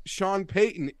with Sean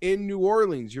Payton in New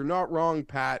Orleans. You're not wrong,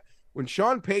 Pat. When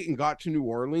Sean Payton got to New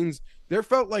Orleans, there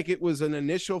felt like it was an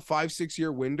initial 5-6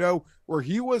 year window where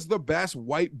he was the best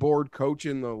whiteboard coach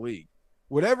in the league.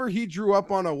 Whatever he drew up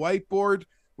on a whiteboard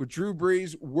with Drew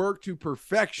Brees worked to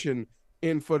perfection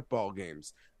in football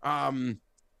games. I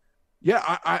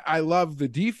love the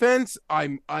defense.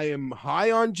 I am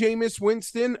high on Jameis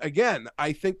Winston. Again,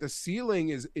 I think the ceiling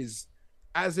is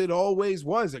as it always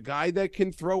was, a guy that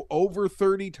can throw over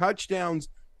 30 touchdowns.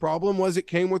 Problem was it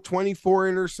came with 24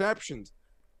 interceptions.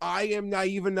 I am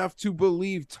naive enough to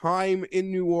believe time in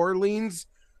New Orleans,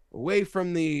 away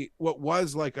from what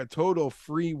was like a total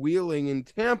freewheeling in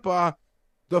Tampa,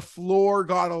 the floor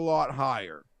got a lot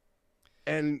higher,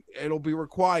 and it'll be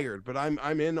required. But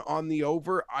I'm in on the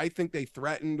over. I think they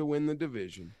threaten to win the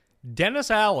division.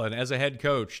 Dennis Allen, as a head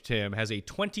coach, Tim, has a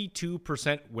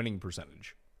 22% winning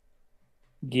percentage.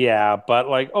 Yeah, but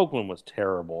like Oakland was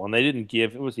terrible, and they didn't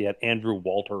give. He had Andrew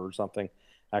Walter or something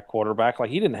at quarterback.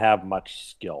 Like he didn't have much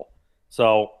skill.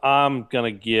 So I'm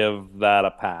gonna give that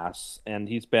a pass. And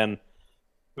he's been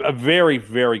a very,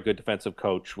 very good defensive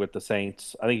coach with the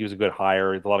Saints. I think he was a good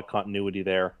hire. There's a lot of continuity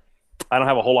there. I don't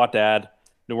have a whole lot to add.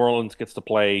 New Orleans gets to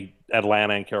play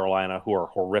Atlanta and Carolina, who are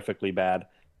horrifically bad,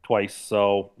 twice.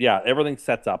 So yeah, everything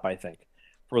sets up, I think,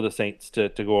 for the Saints to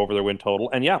go over their win total.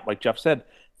 And yeah, like Jeff said,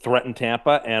 threaten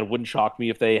Tampa, and wouldn't shock me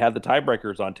if they had the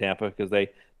tiebreakers on Tampa because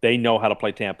they know how to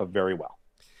play Tampa very well.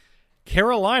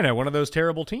 Carolina, one of those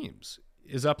terrible teams,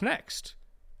 is up next.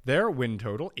 Their win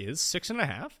total is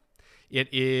 6.5. It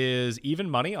is even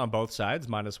money on both sides,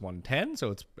 -110,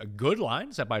 so it's a good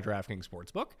line set by DraftKings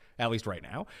Sportsbook, at least right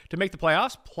now. To make the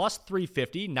playoffs,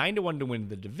 +350, 9-1 to win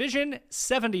the division,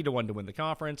 70-1 to win the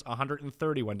conference,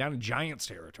 131 down in Giants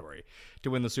territory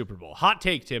to win the Super Bowl. Hot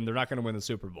take, Tim, they're not going to win the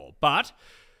Super Bowl, but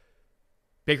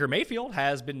Baker Mayfield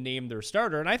has been named their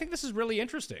starter, and I think this is really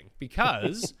interesting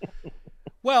because,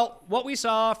 well, what we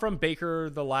saw from Baker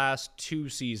the last 2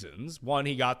 seasons, one,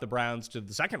 he got the Browns to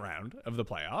the second round of the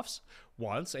playoffs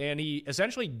once, and he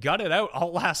essentially gutted out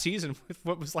all last season with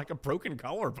what was like a broken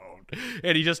collarbone.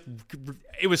 And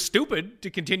it was stupid to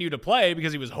continue to play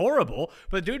because he was horrible,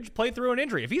 but the dude played through an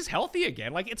injury. If he's healthy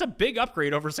again, like it's a big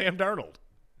upgrade over Sam Darnold.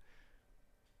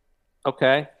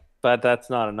 Okay, but that's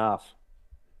not enough.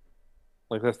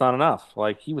 Like, that's not enough.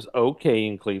 Like, he was okay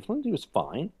in Cleveland. He was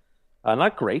fine.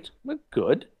 Not great, but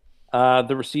good.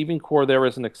 The receiving core there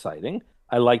isn't exciting.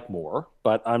 I like Moore,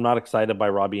 but I'm not excited by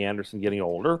Robbie Anderson getting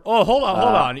older. Oh, hold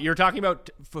on. You're talking about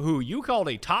who you called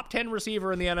a top 10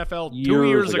 receiver in the NFL 2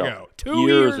 years ago. 2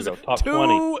 years ago. Top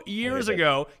 20. 2 years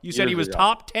ago, you said he was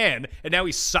top 10, and now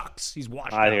he sucks. He's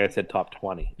washed I out. think I said top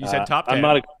 20. You said top 10.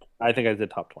 I think I said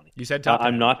top 20. You said top 10.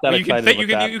 I'm not that excited about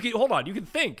that. Hold on. You can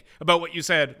think about what you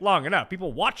said long enough.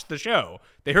 People watched the show.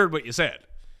 They heard what you said.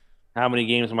 How many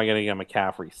games am I going to get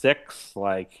McCaffrey? 6?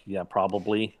 Like, yeah,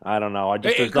 probably. I don't know.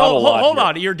 There's not a lot. Hold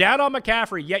on. You're down on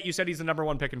McCaffrey, yet you said he's the number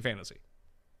 1 pick in fantasy.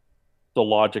 The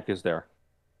logic is there.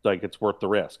 Like, it's worth the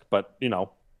risk. But,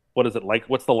 what is it like?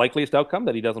 What's the likeliest outcome?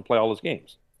 That he doesn't play all his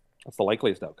games. That's the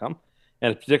likeliest outcome.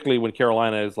 And particularly when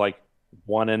Carolina is like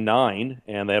 1-9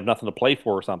 and they have nothing to play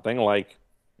for or something, like,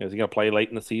 is he going to play late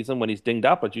in the season when he's dinged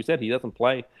up? As you said, he doesn't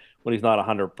play when he's not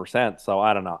 100%. So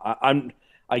I don't know.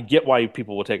 I get why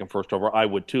people will take him first over. I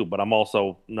would too, but I'm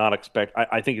also not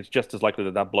I think it's just as likely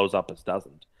that blows up as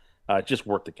doesn't. It's just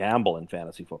worth the gamble in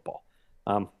fantasy football.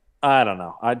 I don't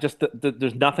know.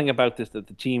 There's nothing about this that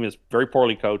the team is very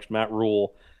poorly coached. Matt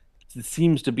Rule, it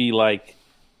seems to be like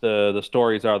the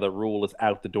stories are that Rule is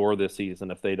out the door this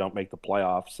season if they don't make the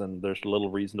playoffs, and there's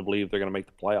little reason to believe they're going to make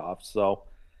the playoffs. So,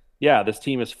 yeah, this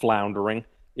team is floundering.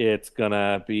 It's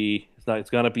gonna be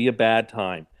a bad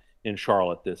time in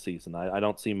Charlotte this season. I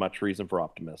don't see much reason for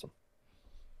optimism.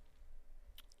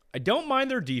 I don't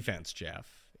mind their defense,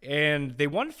 Jeff. And they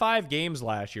won 5 games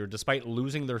last year despite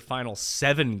losing their final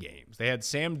 7 games. They had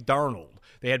Sam Darnold.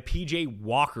 They had P.J.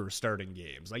 Walker starting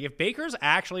games. Like, if Baker's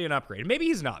actually an upgrade, maybe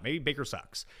he's not. Maybe Baker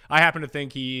sucks. I happen to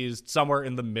think he's somewhere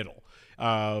in the middle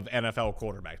of NFL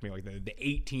quarterbacks, maybe like the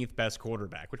 18th best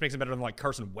quarterback, which makes him better than like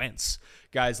Carson Wentz,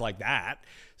 guys like that.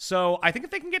 So I think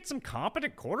if they can get some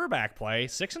competent quarterback play,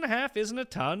 6.5 isn't a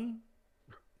ton.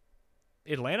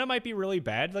 Atlanta might be really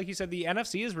bad. Like you said, the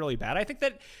NFC is really bad. I think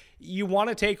that you want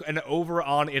to take an over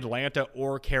on Atlanta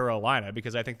or Carolina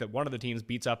because I think that one of the teams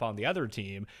beats up on the other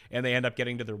team and they end up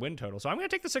getting to their win total. So I'm going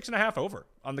to take the 6.5 over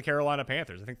on the Carolina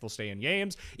Panthers. I think they'll stay in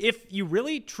games. If you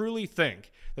really, truly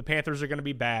think the Panthers are going to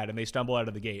be bad and they stumble out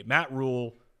of the gate, Matt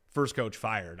Rule, first coach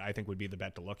fired, I think would be the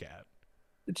bet to look at.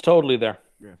 It's totally there.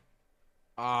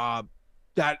 Yeah.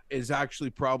 That is actually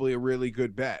probably a really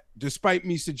good bet. Despite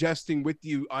me suggesting with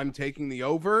you I'm taking the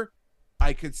over,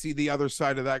 I could see the other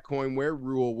side of that coin where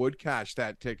Rule would cash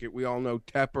that ticket. We all know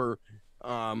Tepper,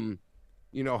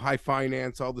 high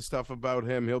finance, all the stuff about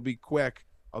him. He'll be quick,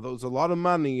 although it's a lot of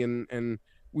money, and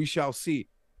we shall see.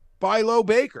 Buy low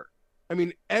Baker. I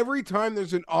mean, every time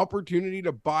there's an opportunity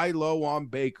to buy low on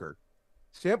Baker,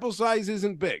 sample size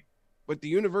isn't big, but the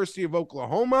University of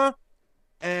Oklahoma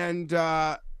and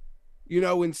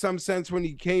in some sense, when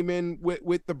he came in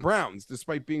with the Browns,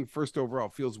 despite being first overall,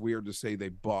 feels weird to say they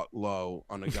bought low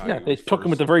on a guy. Yeah, they took him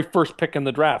with the very first pick in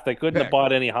the draft. They couldn't have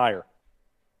bought any higher.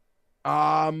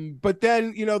 But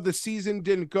then, the season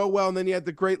didn't go well, and then he had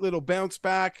the great little bounce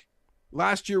back.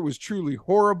 Last year was truly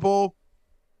horrible.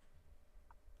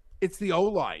 It's the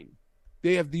O-line.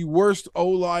 They have the worst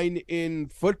O-line in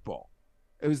football.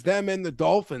 It was them and the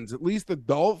Dolphins. At least the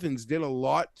Dolphins did a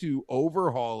lot to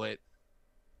overhaul it.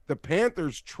 The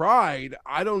Panthers tried.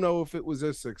 I don't know if it was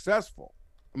as successful.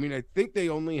 I mean, I think they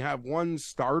only have one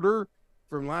starter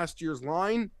from last year's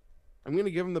line. I'm going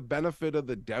to give them the benefit of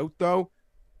the doubt, though.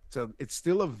 So it's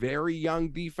still a very young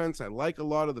defense. I like a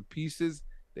lot of the pieces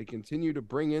they continue to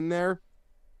bring in there.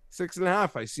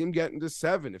 6.5. I see them getting to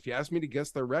 7. If you ask me to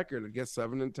guess their record, I'd guess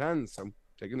 7 and 10. So I'm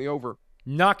taking the over.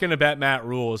 Not going to bet Matt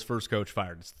Rule as first coach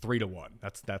fired. It's 3-1.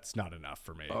 That's not enough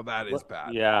for me. Oh, that is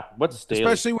bad. Yeah. What's Staley?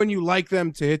 Especially when you like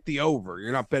them to hit the over.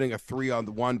 You're not betting a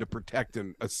 3-1 to protect a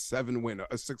 7-win, a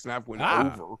 6.5 win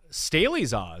over.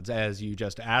 Staley's odds, as you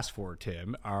just asked for,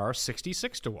 Tim, are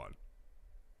 66-1.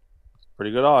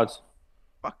 Pretty good odds.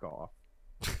 Fuck off.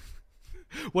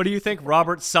 What do you think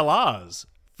Robert Salah's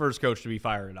first coach to be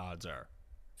fired odds are?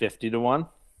 50-1.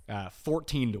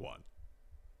 14-1.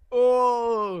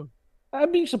 Oh.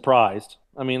 I'd be surprised.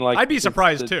 I mean, like I'd be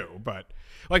surprised too, but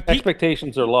like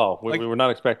expectations are low. We were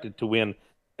not expected to win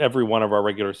every one of our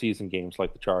regular season games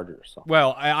like the Chargers. So.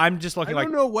 Well, I'm just looking I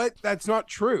don't know what. That's not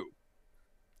true.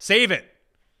 Save it.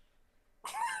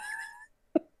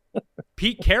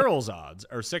 Pete Carroll's odds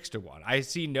are 6-1. I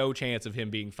see no chance of him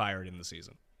being fired in the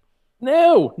season.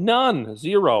 No, none,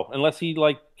 0, unless he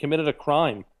committed a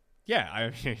crime. Yeah,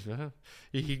 I mean,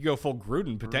 he could go full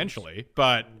Gruden potentially,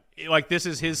 but this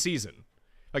is his season.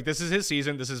 This is his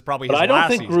season. This is probably his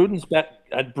last season. But I don't think Gruden's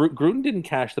bet. Gruden didn't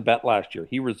cash the bet last year.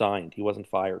 He resigned. He wasn't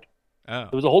fired. Oh. There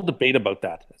was a whole debate about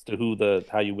that as to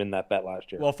how you win that bet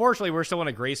last year. Well, fortunately, we're still in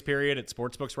a grace period at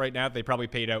sportsbooks right now. They probably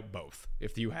paid out both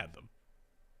if you had them.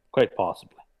 Quite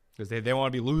possibly. Because they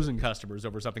want to be losing customers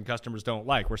over something customers don't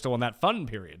like. We're still in that fun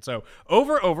period. So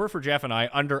over for Jeff and I,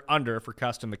 under for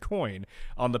Cust and the Coin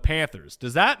on the Panthers.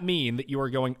 Does that mean that you are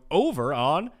going over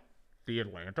on the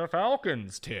Atlanta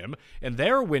Falcons, Tim, and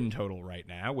their win total right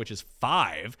now, which is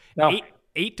 5, no.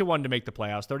 8-1 to make the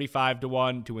playoffs,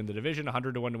 35-1 to win the division,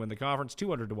 100-1 to win the conference,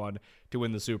 200-1 to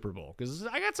win the Super Bowl? Because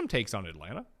I got some takes on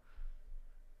Atlanta.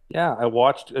 Yeah, I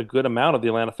watched a good amount of the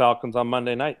Atlanta Falcons on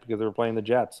Monday night because they were playing the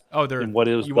Jets. Oh, they're in what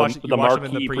is the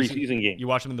marquee preseason game. You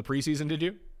watched them in the preseason, did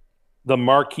you? The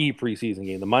marquee preseason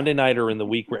game. The Monday nighter in the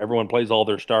week where everyone plays all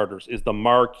their starters is the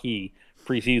marquee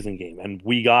preseason game, and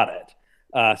we got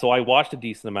it. So I watched a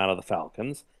decent amount of the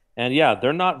Falcons, and yeah,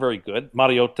 they're not very good.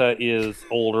 Mariota is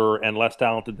older and less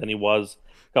talented than he was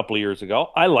a couple of years ago.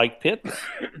 I like Pitts.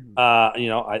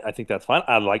 I think that's fine.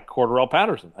 I like Cordarrelle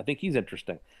Patterson. I think he's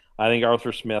interesting. I think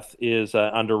Arthur Smith is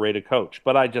an underrated coach,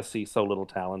 but I just see so little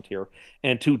talent here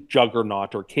and two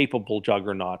capable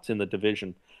juggernauts in the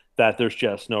division that there's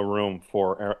just no room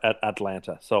for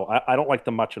Atlanta. So I don't like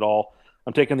them much at all.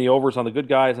 I'm taking the overs on the good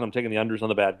guys and I'm taking the unders on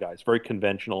the bad guys. Very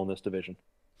conventional in this division.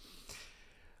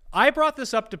 I brought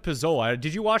this up to Pizzola.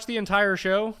 Did you watch the entire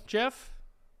show, Jeff?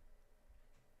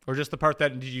 Or just the part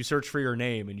that did you search for your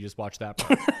name and you just watched that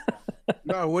part?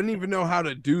 No, I wouldn't even know how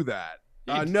to do that.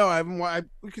 No, I haven't.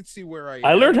 We could see where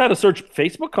I learned how to search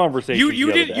Facebook conversations.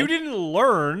 You didn't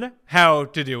learn how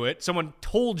to do it. Someone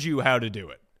told you how to do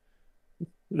it.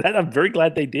 That I'm very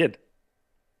glad they did.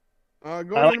 I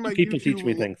like when people teach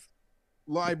me things.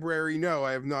 Library. No,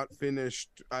 I have not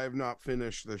finished.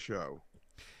 The show.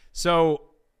 So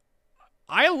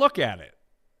I look at it,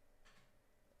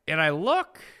 and I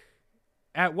look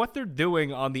at what they're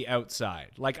doing on the outside.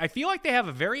 I feel like they have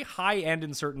a very high end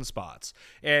in certain spots.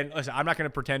 And listen, I'm not going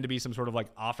to pretend to be some sort of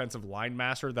offensive line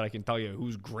master that I can tell you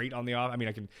who's great on the I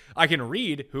mean, I can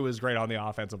read who is great on the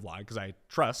offensive line because I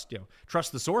trust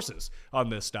the sources on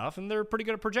this stuff, and they're pretty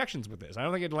good at projections with this. I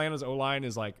don't think Atlanta's O-line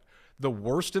is the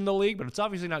worst in the league, but it's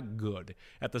obviously not good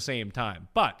at the same time.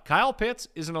 But Kyle Pitts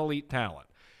is an elite talent.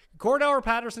 Cordarrelle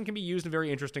Patterson can be used in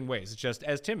very interesting ways. It's just,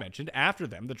 as Tim mentioned, after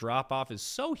them, the drop-off is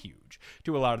so huge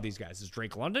to a lot of these guys. Is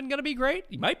Drake London going to be great?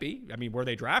 He might be. I mean, where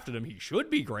they drafted him, he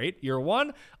should be great. Year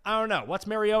one, I don't know. What's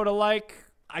Mariota like?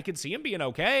 I could see him being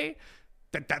okay.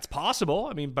 That's possible.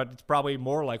 I mean, but it's probably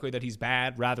more likely that he's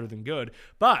bad rather than good.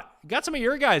 But got some of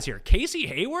your guys here. Casey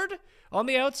Hayward on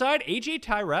the outside. A.J.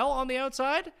 Tyrell on the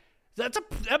outside. That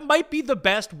might be the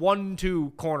best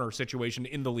 1-2 corner situation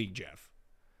in the league, Jeff.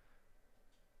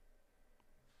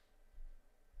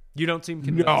 You don't seem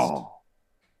convinced. No.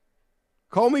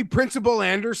 Call me Principal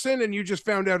Anderson, and you just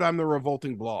found out I'm the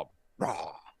revolting blob.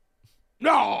 No.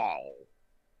 I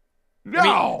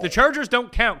mean, the Chargers don't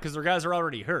count because their guys are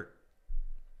already hurt.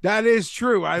 That is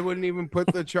true. I wouldn't even put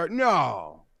the chart.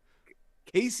 No.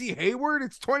 Casey Hayward,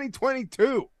 it's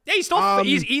 2022. Yeah, he's still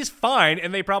he's fine,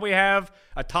 and they probably have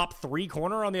a top 3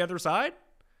 corner on the other side.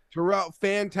 Terrell,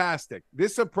 fantastic.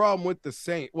 This is a problem with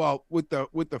the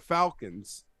with the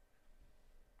Falcons.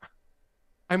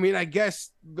 I mean, I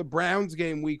guess the Browns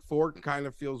game week 4 kind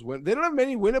of feels they don't have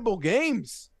many winnable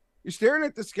games. You're staring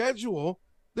at the schedule.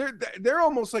 They're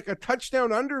almost like a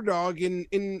touchdown underdog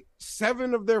in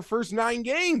 7 of their first 9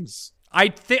 games. I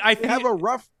think they have a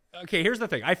rough. Okay, here's the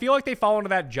thing. I feel like they fall into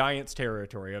that Giants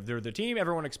territory of they're the team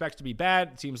everyone expects to be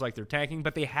bad. It seems like they're tanking,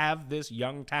 but they have this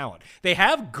young talent. They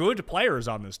have good players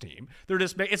on this team.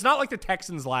 It's not like the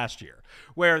Texans last year,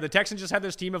 where the Texans just had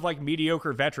this team of like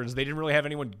mediocre veterans. They didn't really have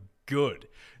anyone good.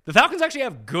 The Falcons actually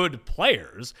have good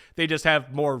players. They just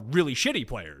have more really shitty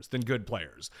players than good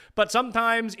players. But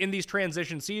sometimes in these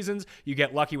transition seasons, you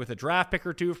get lucky with a draft pick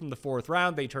or two from the 4th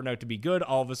round. They turn out to be good.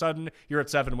 All of a sudden, you're at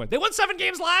 7 wins. They won 7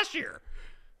 games last year.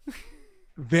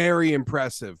 Very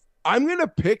impressive. I'm going to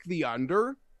pick the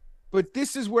under, but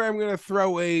this is where I'm going to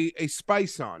throw a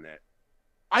spice on it.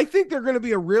 I think they're going to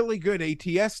be a really good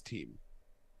ATS team,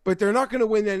 but they're not going to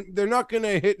win. They're not going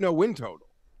to hit no win total.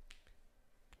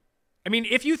 I mean,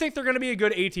 if you think they're going to be a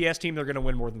good ATS team, they're going to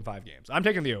win more than 5 games. I'm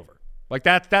taking the over. Like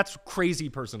that's crazy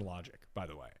person logic, by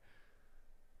the way.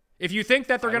 If you think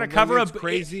that they're going to cover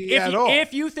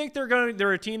if you think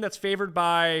they're a team that's favored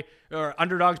by or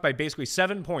underdogs by basically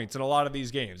 7 points in a lot of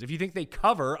these games, if you think they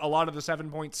cover a lot of the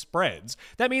 7-point spreads,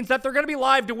 that means that they're going to be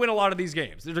live to win a lot of these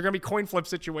games. They're going to be coin flip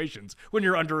situations when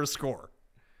you're under a score.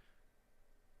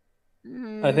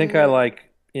 I think I like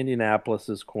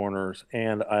Indianapolis's corners,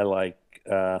 and I like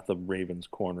the Ravens'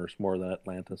 corners more than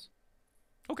Atlanta's.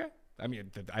 Okay. I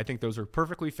mean, I think those are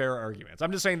perfectly fair arguments.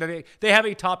 I'm just saying that they have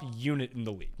a top unit in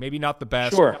the league. Maybe not the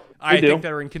best. Sure. I think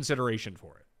they're in consideration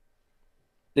for it.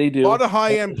 They do. A lot of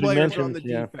high-end players on the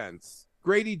defense.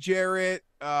 Grady Jarrett.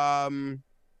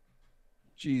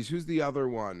 Who's the other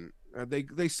one?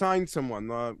 They signed someone,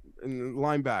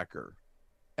 linebacker.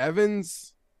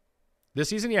 Evans? This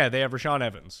season, yeah, they have Rashaan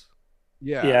Evans.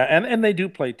 Yeah, and they do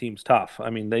play teams tough. I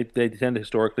mean, they tend to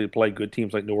historically play good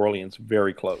teams like New Orleans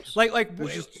very close. Let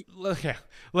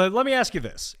me ask you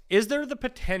this: is there the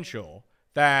potential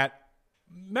that?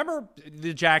 Remember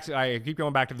the Jackson? I keep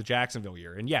going back to the Jacksonville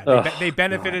year, and yeah, they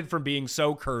benefited from being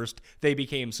so cursed they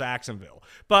became Saxonville.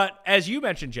 But as you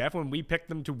mentioned, Jeff, when we picked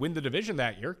them to win the division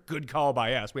that year, good call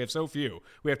by us. We have so few.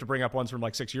 We have to bring up ones from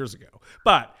like 6 years ago,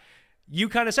 but. You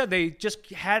kind of said they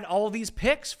just had all of these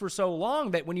picks for so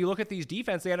long that when you look at these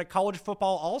defense, they had a college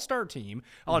football all-star team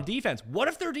on defense. What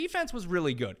if their defense was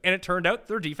really good? And it turned out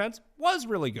their defense was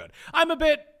really good. I'm a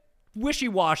bit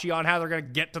wishy-washy on how they're going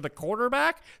to get to the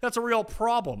quarterback. That's a real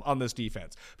problem on this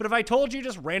defense. But if I told you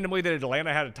just randomly that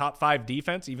Atlanta had a top 5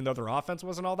 defense, even though their offense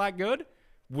wasn't all that good,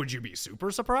 would you be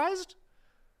super surprised?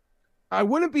 I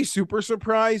wouldn't be super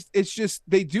surprised. It's just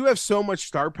they do have so much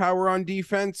star power on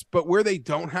defense, but where they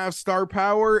don't have star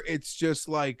power, it's just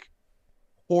like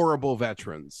horrible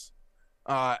veterans.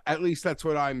 At least that's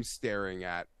what I'm staring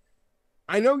at.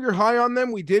 I know you're high on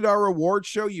them. We did our award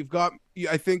show. You've got,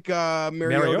 I think,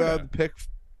 Mariota pick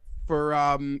for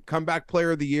comeback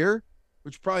player of the year,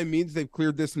 which probably means they've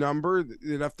cleared this number.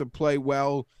 They'd have to play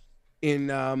well in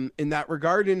that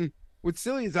regard. And what's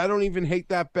silly is I don't even hate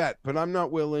that bet, but I'm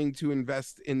not willing to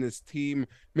invest in this team.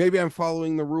 Maybe I'm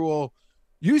following the rule.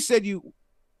 You said you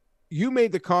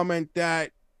made the comment that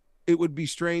it would be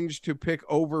strange to pick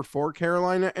over for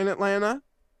Carolina and Atlanta.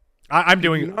 I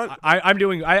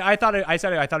thought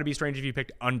it'd be strange if you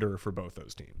picked under for both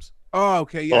those teams. Oh,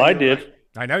 okay. Yeah, well, I did. Right.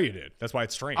 I know you did. That's why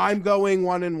it's strange. I'm going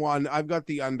 1-1. I've got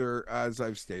the under, as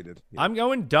I've stated. Yeah. I'm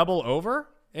going double over.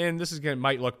 And this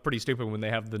might look pretty stupid when they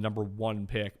have the number 1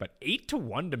 pick, but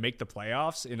 8-1 to make the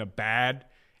playoffs in a bad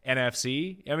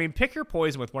NFC. I mean, pick your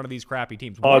poison with one of these crappy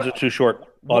teams. Odds are too short.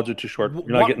 You're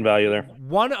not getting value there.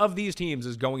 One of these teams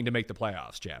is going to make the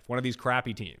playoffs, Jeff. One of these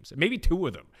crappy teams. Maybe 2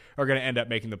 of them are going to end up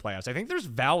making the playoffs. I think there's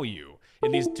value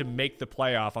in these to make the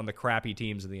playoff on the crappy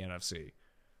teams in the NFC.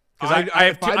 Because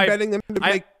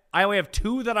I only have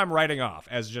 2 that I'm writing off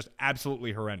as just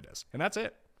absolutely horrendous, and that's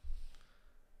it.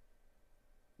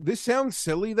 This sounds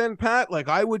silly then, Pat. Like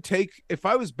I would take, if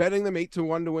I was betting them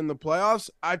 8-1 to win the playoffs,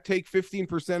 I'd take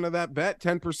 15% of that bet,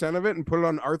 10% of it, and put it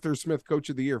on Arthur Smith Coach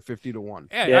of the Year, 50-1.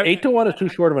 Yeah, 8-1 is too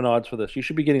short of an odds for this. You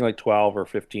should be getting like 12 or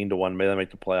 15-1. Maybe they make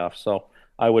the playoffs. So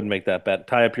I wouldn't make that bet.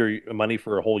 Tie up your money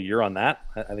for a whole year on that.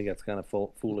 I think that's kind of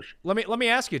foolish. Let me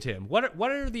ask you, Tim. What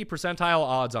are the percentile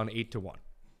odds on 8-1,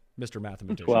 Mr.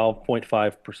 Mathematician?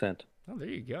 12.5%. Oh, there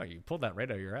you go. You pulled that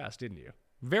right out of your ass, didn't you?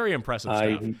 Very impressive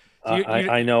stuff.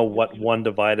 I know what 1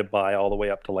 divided by all the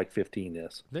way up to like 15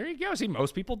 is. There you go. See,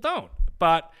 most people don't.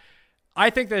 But I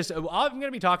think this. I'm going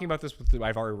to be talking about this with.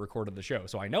 I've already recorded the show,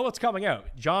 so I know it's coming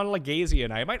out. John Legacy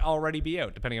and I might already be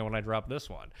out, depending on when I drop this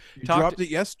one. You dropped it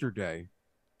yesterday.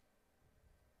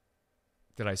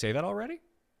 Did I say that already?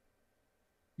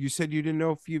 You said you didn't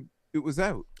know if it was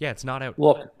out. Yeah, it's not out.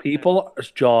 Look,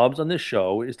 people's jobs on this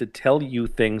show is to tell you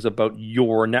things about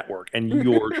your network and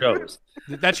your shows.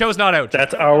 That show's not out.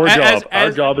 That's our job.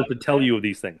 Our job is to tell you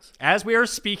these things. As we are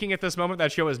speaking at this moment,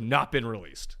 that show has not been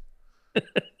released.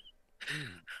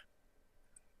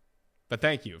 But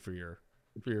thank you for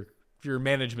your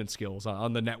management skills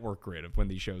on the network grid of when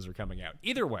these shows are coming out.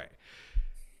 Either way,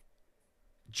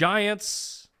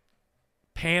 Giants,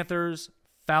 Panthers,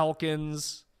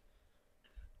 Falcons.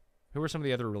 Who are some of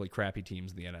the other really crappy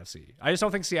teams in the NFC? I just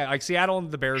don't think Seattle and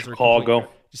the Bears are Chicago.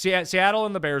 Seattle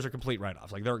and the Bears are complete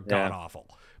write-offs. Like, they're god-awful.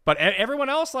 But everyone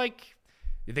else, like,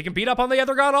 they can beat up on the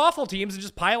other god-awful teams and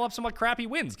just pile up some like crappy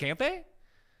wins, can't they?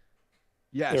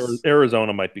 Yes.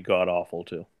 Arizona might be god-awful,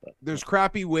 too. But, There's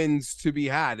crappy wins to be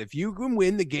had. If you can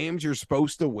win the games you're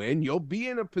supposed to win, you'll be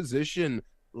in a position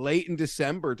late in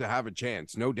December to have a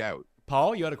chance, no doubt.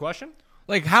 Paul, you had a question?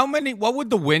 Like, what would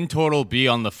the win total be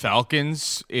on the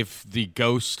Falcons if the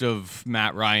ghost of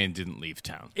Matt Ryan didn't leave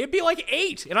town? It'd be like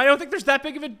 8, and I don't think there's that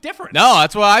big of a difference. No,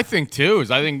 that's what I think, too,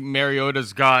 is I think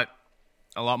Mariota's got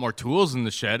a lot more tools in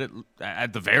the shed,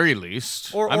 at the very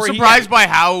least. I'm surprised by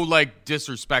how, like,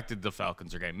 disrespected the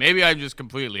Falcons are getting. Maybe I'm just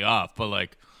completely off, but,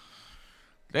 like,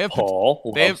 Paul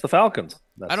loves the Falcons.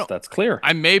 That's clear.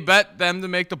 I may bet them to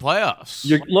make the playoffs.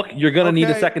 You're going to need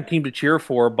a second team to cheer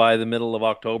for by the middle of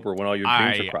October when all your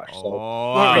dreams are crushed.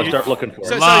 So start looking for it.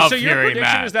 So your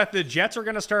prediction is that the Jets are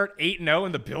going to start 8-0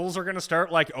 and the Bills are going to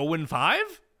start like 0-5?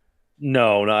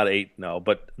 No, not 8. No,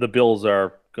 but the Bills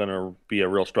are going to be a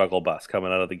real struggle bus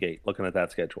coming out of the gate. Looking at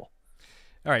that schedule.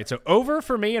 All right, so over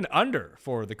for me and under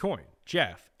for the coin.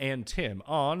 Jeff and Tim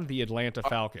on the Atlanta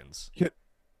Falcons.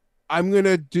 I'm going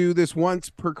to do this once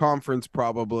per conference,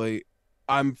 probably.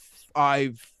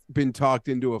 I've been talked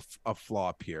into a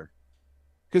flop here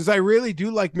because I really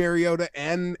do like Mariota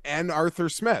and Arthur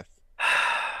Smith.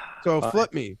 So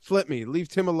flip me, leave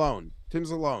Tim alone.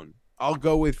 Tim's alone. I'll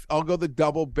go the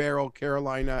double barrel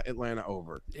Carolina Atlanta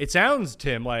over. It sounds,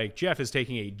 Tim, like Jeff is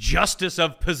taking a justice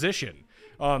of position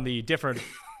on the different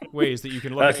ways that you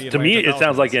can look at the Atlanta Falcons.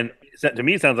 To me,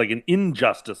 it sounds like an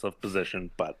injustice of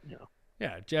position, but you know.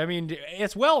 Yeah, I mean,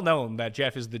 it's well known that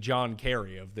Jeff is the John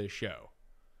Kerry of this show.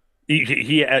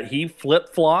 He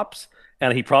flip-flops,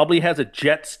 and he probably has a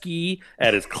jet ski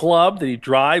at his club that he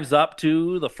drives up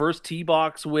to the first tee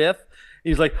box with.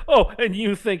 He's like, oh, and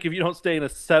you think if you don't stay in a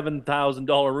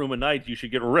 $7,000 room a night, you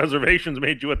should get reservations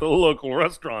made you at the local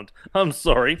restaurant. I'm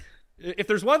sorry. If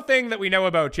there's one thing that we know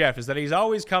about Jeff is that he's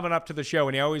always coming up to the show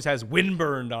and he always has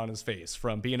windburned on his face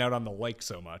from being out on the lake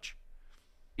so much.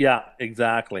 Yeah,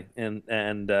 exactly.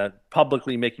 And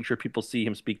publicly making sure people see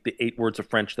him speak the 8 words of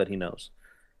French that he knows.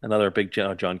 Another big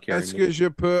John Kerry. Est-ce que je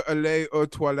peux aller aux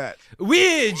toilettes?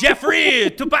 Oui,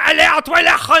 Jeffrey, tu peux aller aux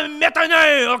toilettes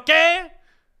maintenant, okay?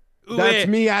 That's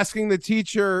me asking the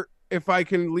teacher if I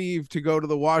can leave to go to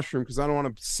the washroom because I don't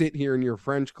want to sit here in your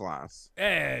French class.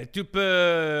 Tu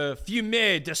peux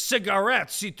fumer des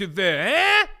cigarettes si tu veux,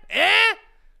 hein?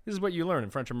 This is what you learn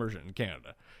in French immersion in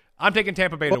Canada. I'm taking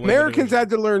Tampa Bay to win. Americans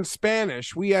had to learn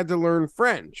Spanish. We had to learn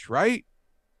French, right?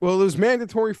 Well, it was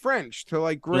mandatory French to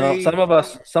like grade. Well,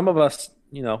 some of us,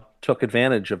 took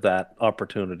advantage of that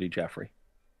opportunity, Jeffrey.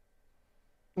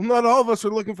 Well, not all of us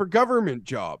are looking for government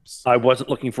jobs. I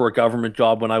wasn't looking for a government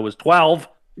job when I was 12.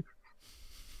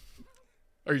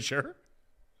 Are you sure?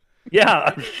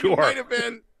 Yeah, I'm sure. Might have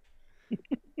been.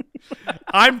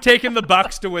 I'm taking the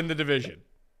Bucks to win the division.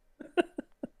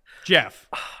 Jeff.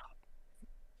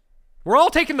 We're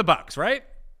all taking the Bucks, right?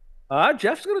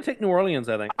 Jeff's going to take New Orleans,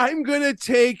 I think. I'm going to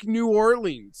take New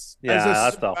Orleans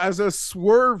as a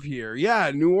swerve here.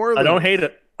 Yeah, New Orleans. I don't hate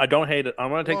it. I'm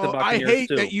going to take the Buccaneers, I hate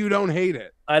too. that you don't hate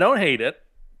it. I don't hate it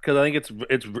because I think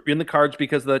it's in the cards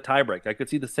because of the tiebreak. I could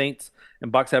see the Saints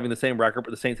and Bucks having the same record,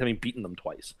 but the Saints having beaten them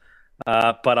twice.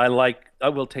 But I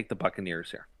will take the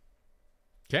Buccaneers here.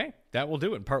 Okay, that will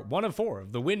do it. Part 1 of 4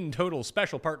 of the Win Total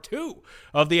Special Part 2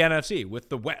 of the NFC with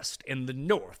the West and the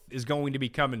North is going to be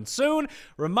coming soon.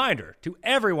 Reminder to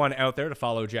everyone out there to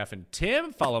follow Jeff and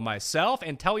Tim, follow myself,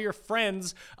 and tell your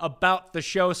friends about the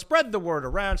show. Spread the word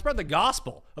around. Spread the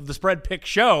gospel of the Spread Pick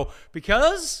Show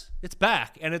because it's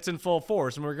back and it's in full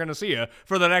force and we're going to see you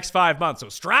for the next 5 months. So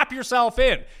strap yourself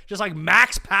in, just like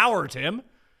max power, Tim.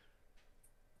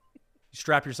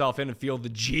 Strap yourself in and feel the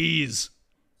G's.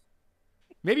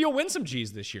 Maybe you'll win some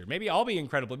G's this year. Maybe I'll be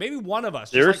incredible. Maybe one of us.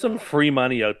 There's some free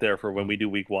money out there for when we do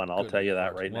week 1. I'll tell you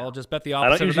that right now. Well, just bet the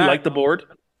opposite. I don't usually like the board.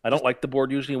 I don't like the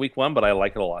board usually in week 1, but I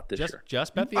like it a lot this year.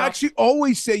 Just bet the I actually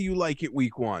always say you like it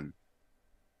week 1.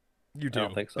 You do. I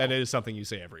don't think so. That is something you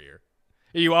say every year.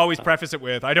 You always preface it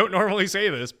with, I don't normally say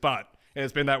this, but, and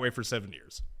it's been that way for 7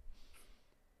 years.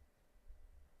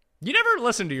 You never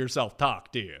listen to yourself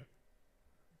talk, do you?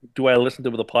 Do I listen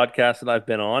to the podcast that I've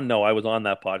been on? No, I was on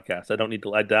that podcast. I don't need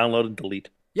to. I download and delete.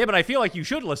 Yeah, but I feel like you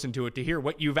should listen to it to hear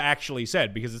what you've actually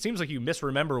said, because it seems like you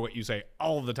misremember what you say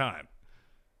all the time.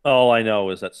 All I know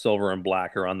is that Silver and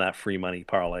Black are on that free money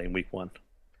parlay in week 1.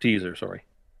 Teaser, sorry.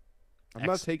 I'm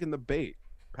not taking the bait.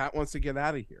 Pat wants to get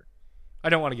out of here. I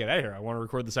don't want to get out of here. I want to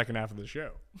record the second half of the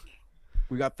show.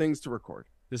 We got things to record.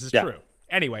 This is true.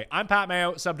 Anyway, I'm Pat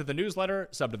Mayo. Sub to the newsletter,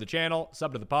 sub to the channel,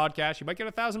 sub to the podcast. You might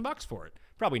get $1,000 for it.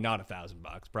 Probably not $1,000.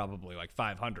 Probably like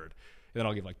 500. And then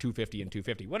I'll give like 250 and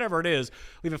 250. Whatever it is,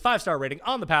 leave a 5-star rating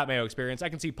on the Pat Mayo Experience. I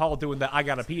can see Paul doing the I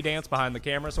gotta pee dance behind the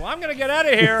camera, so I'm gonna get out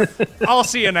of here. I'll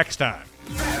see you next time.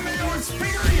 Pat Mayo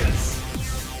Experience!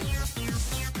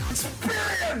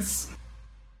 Experience!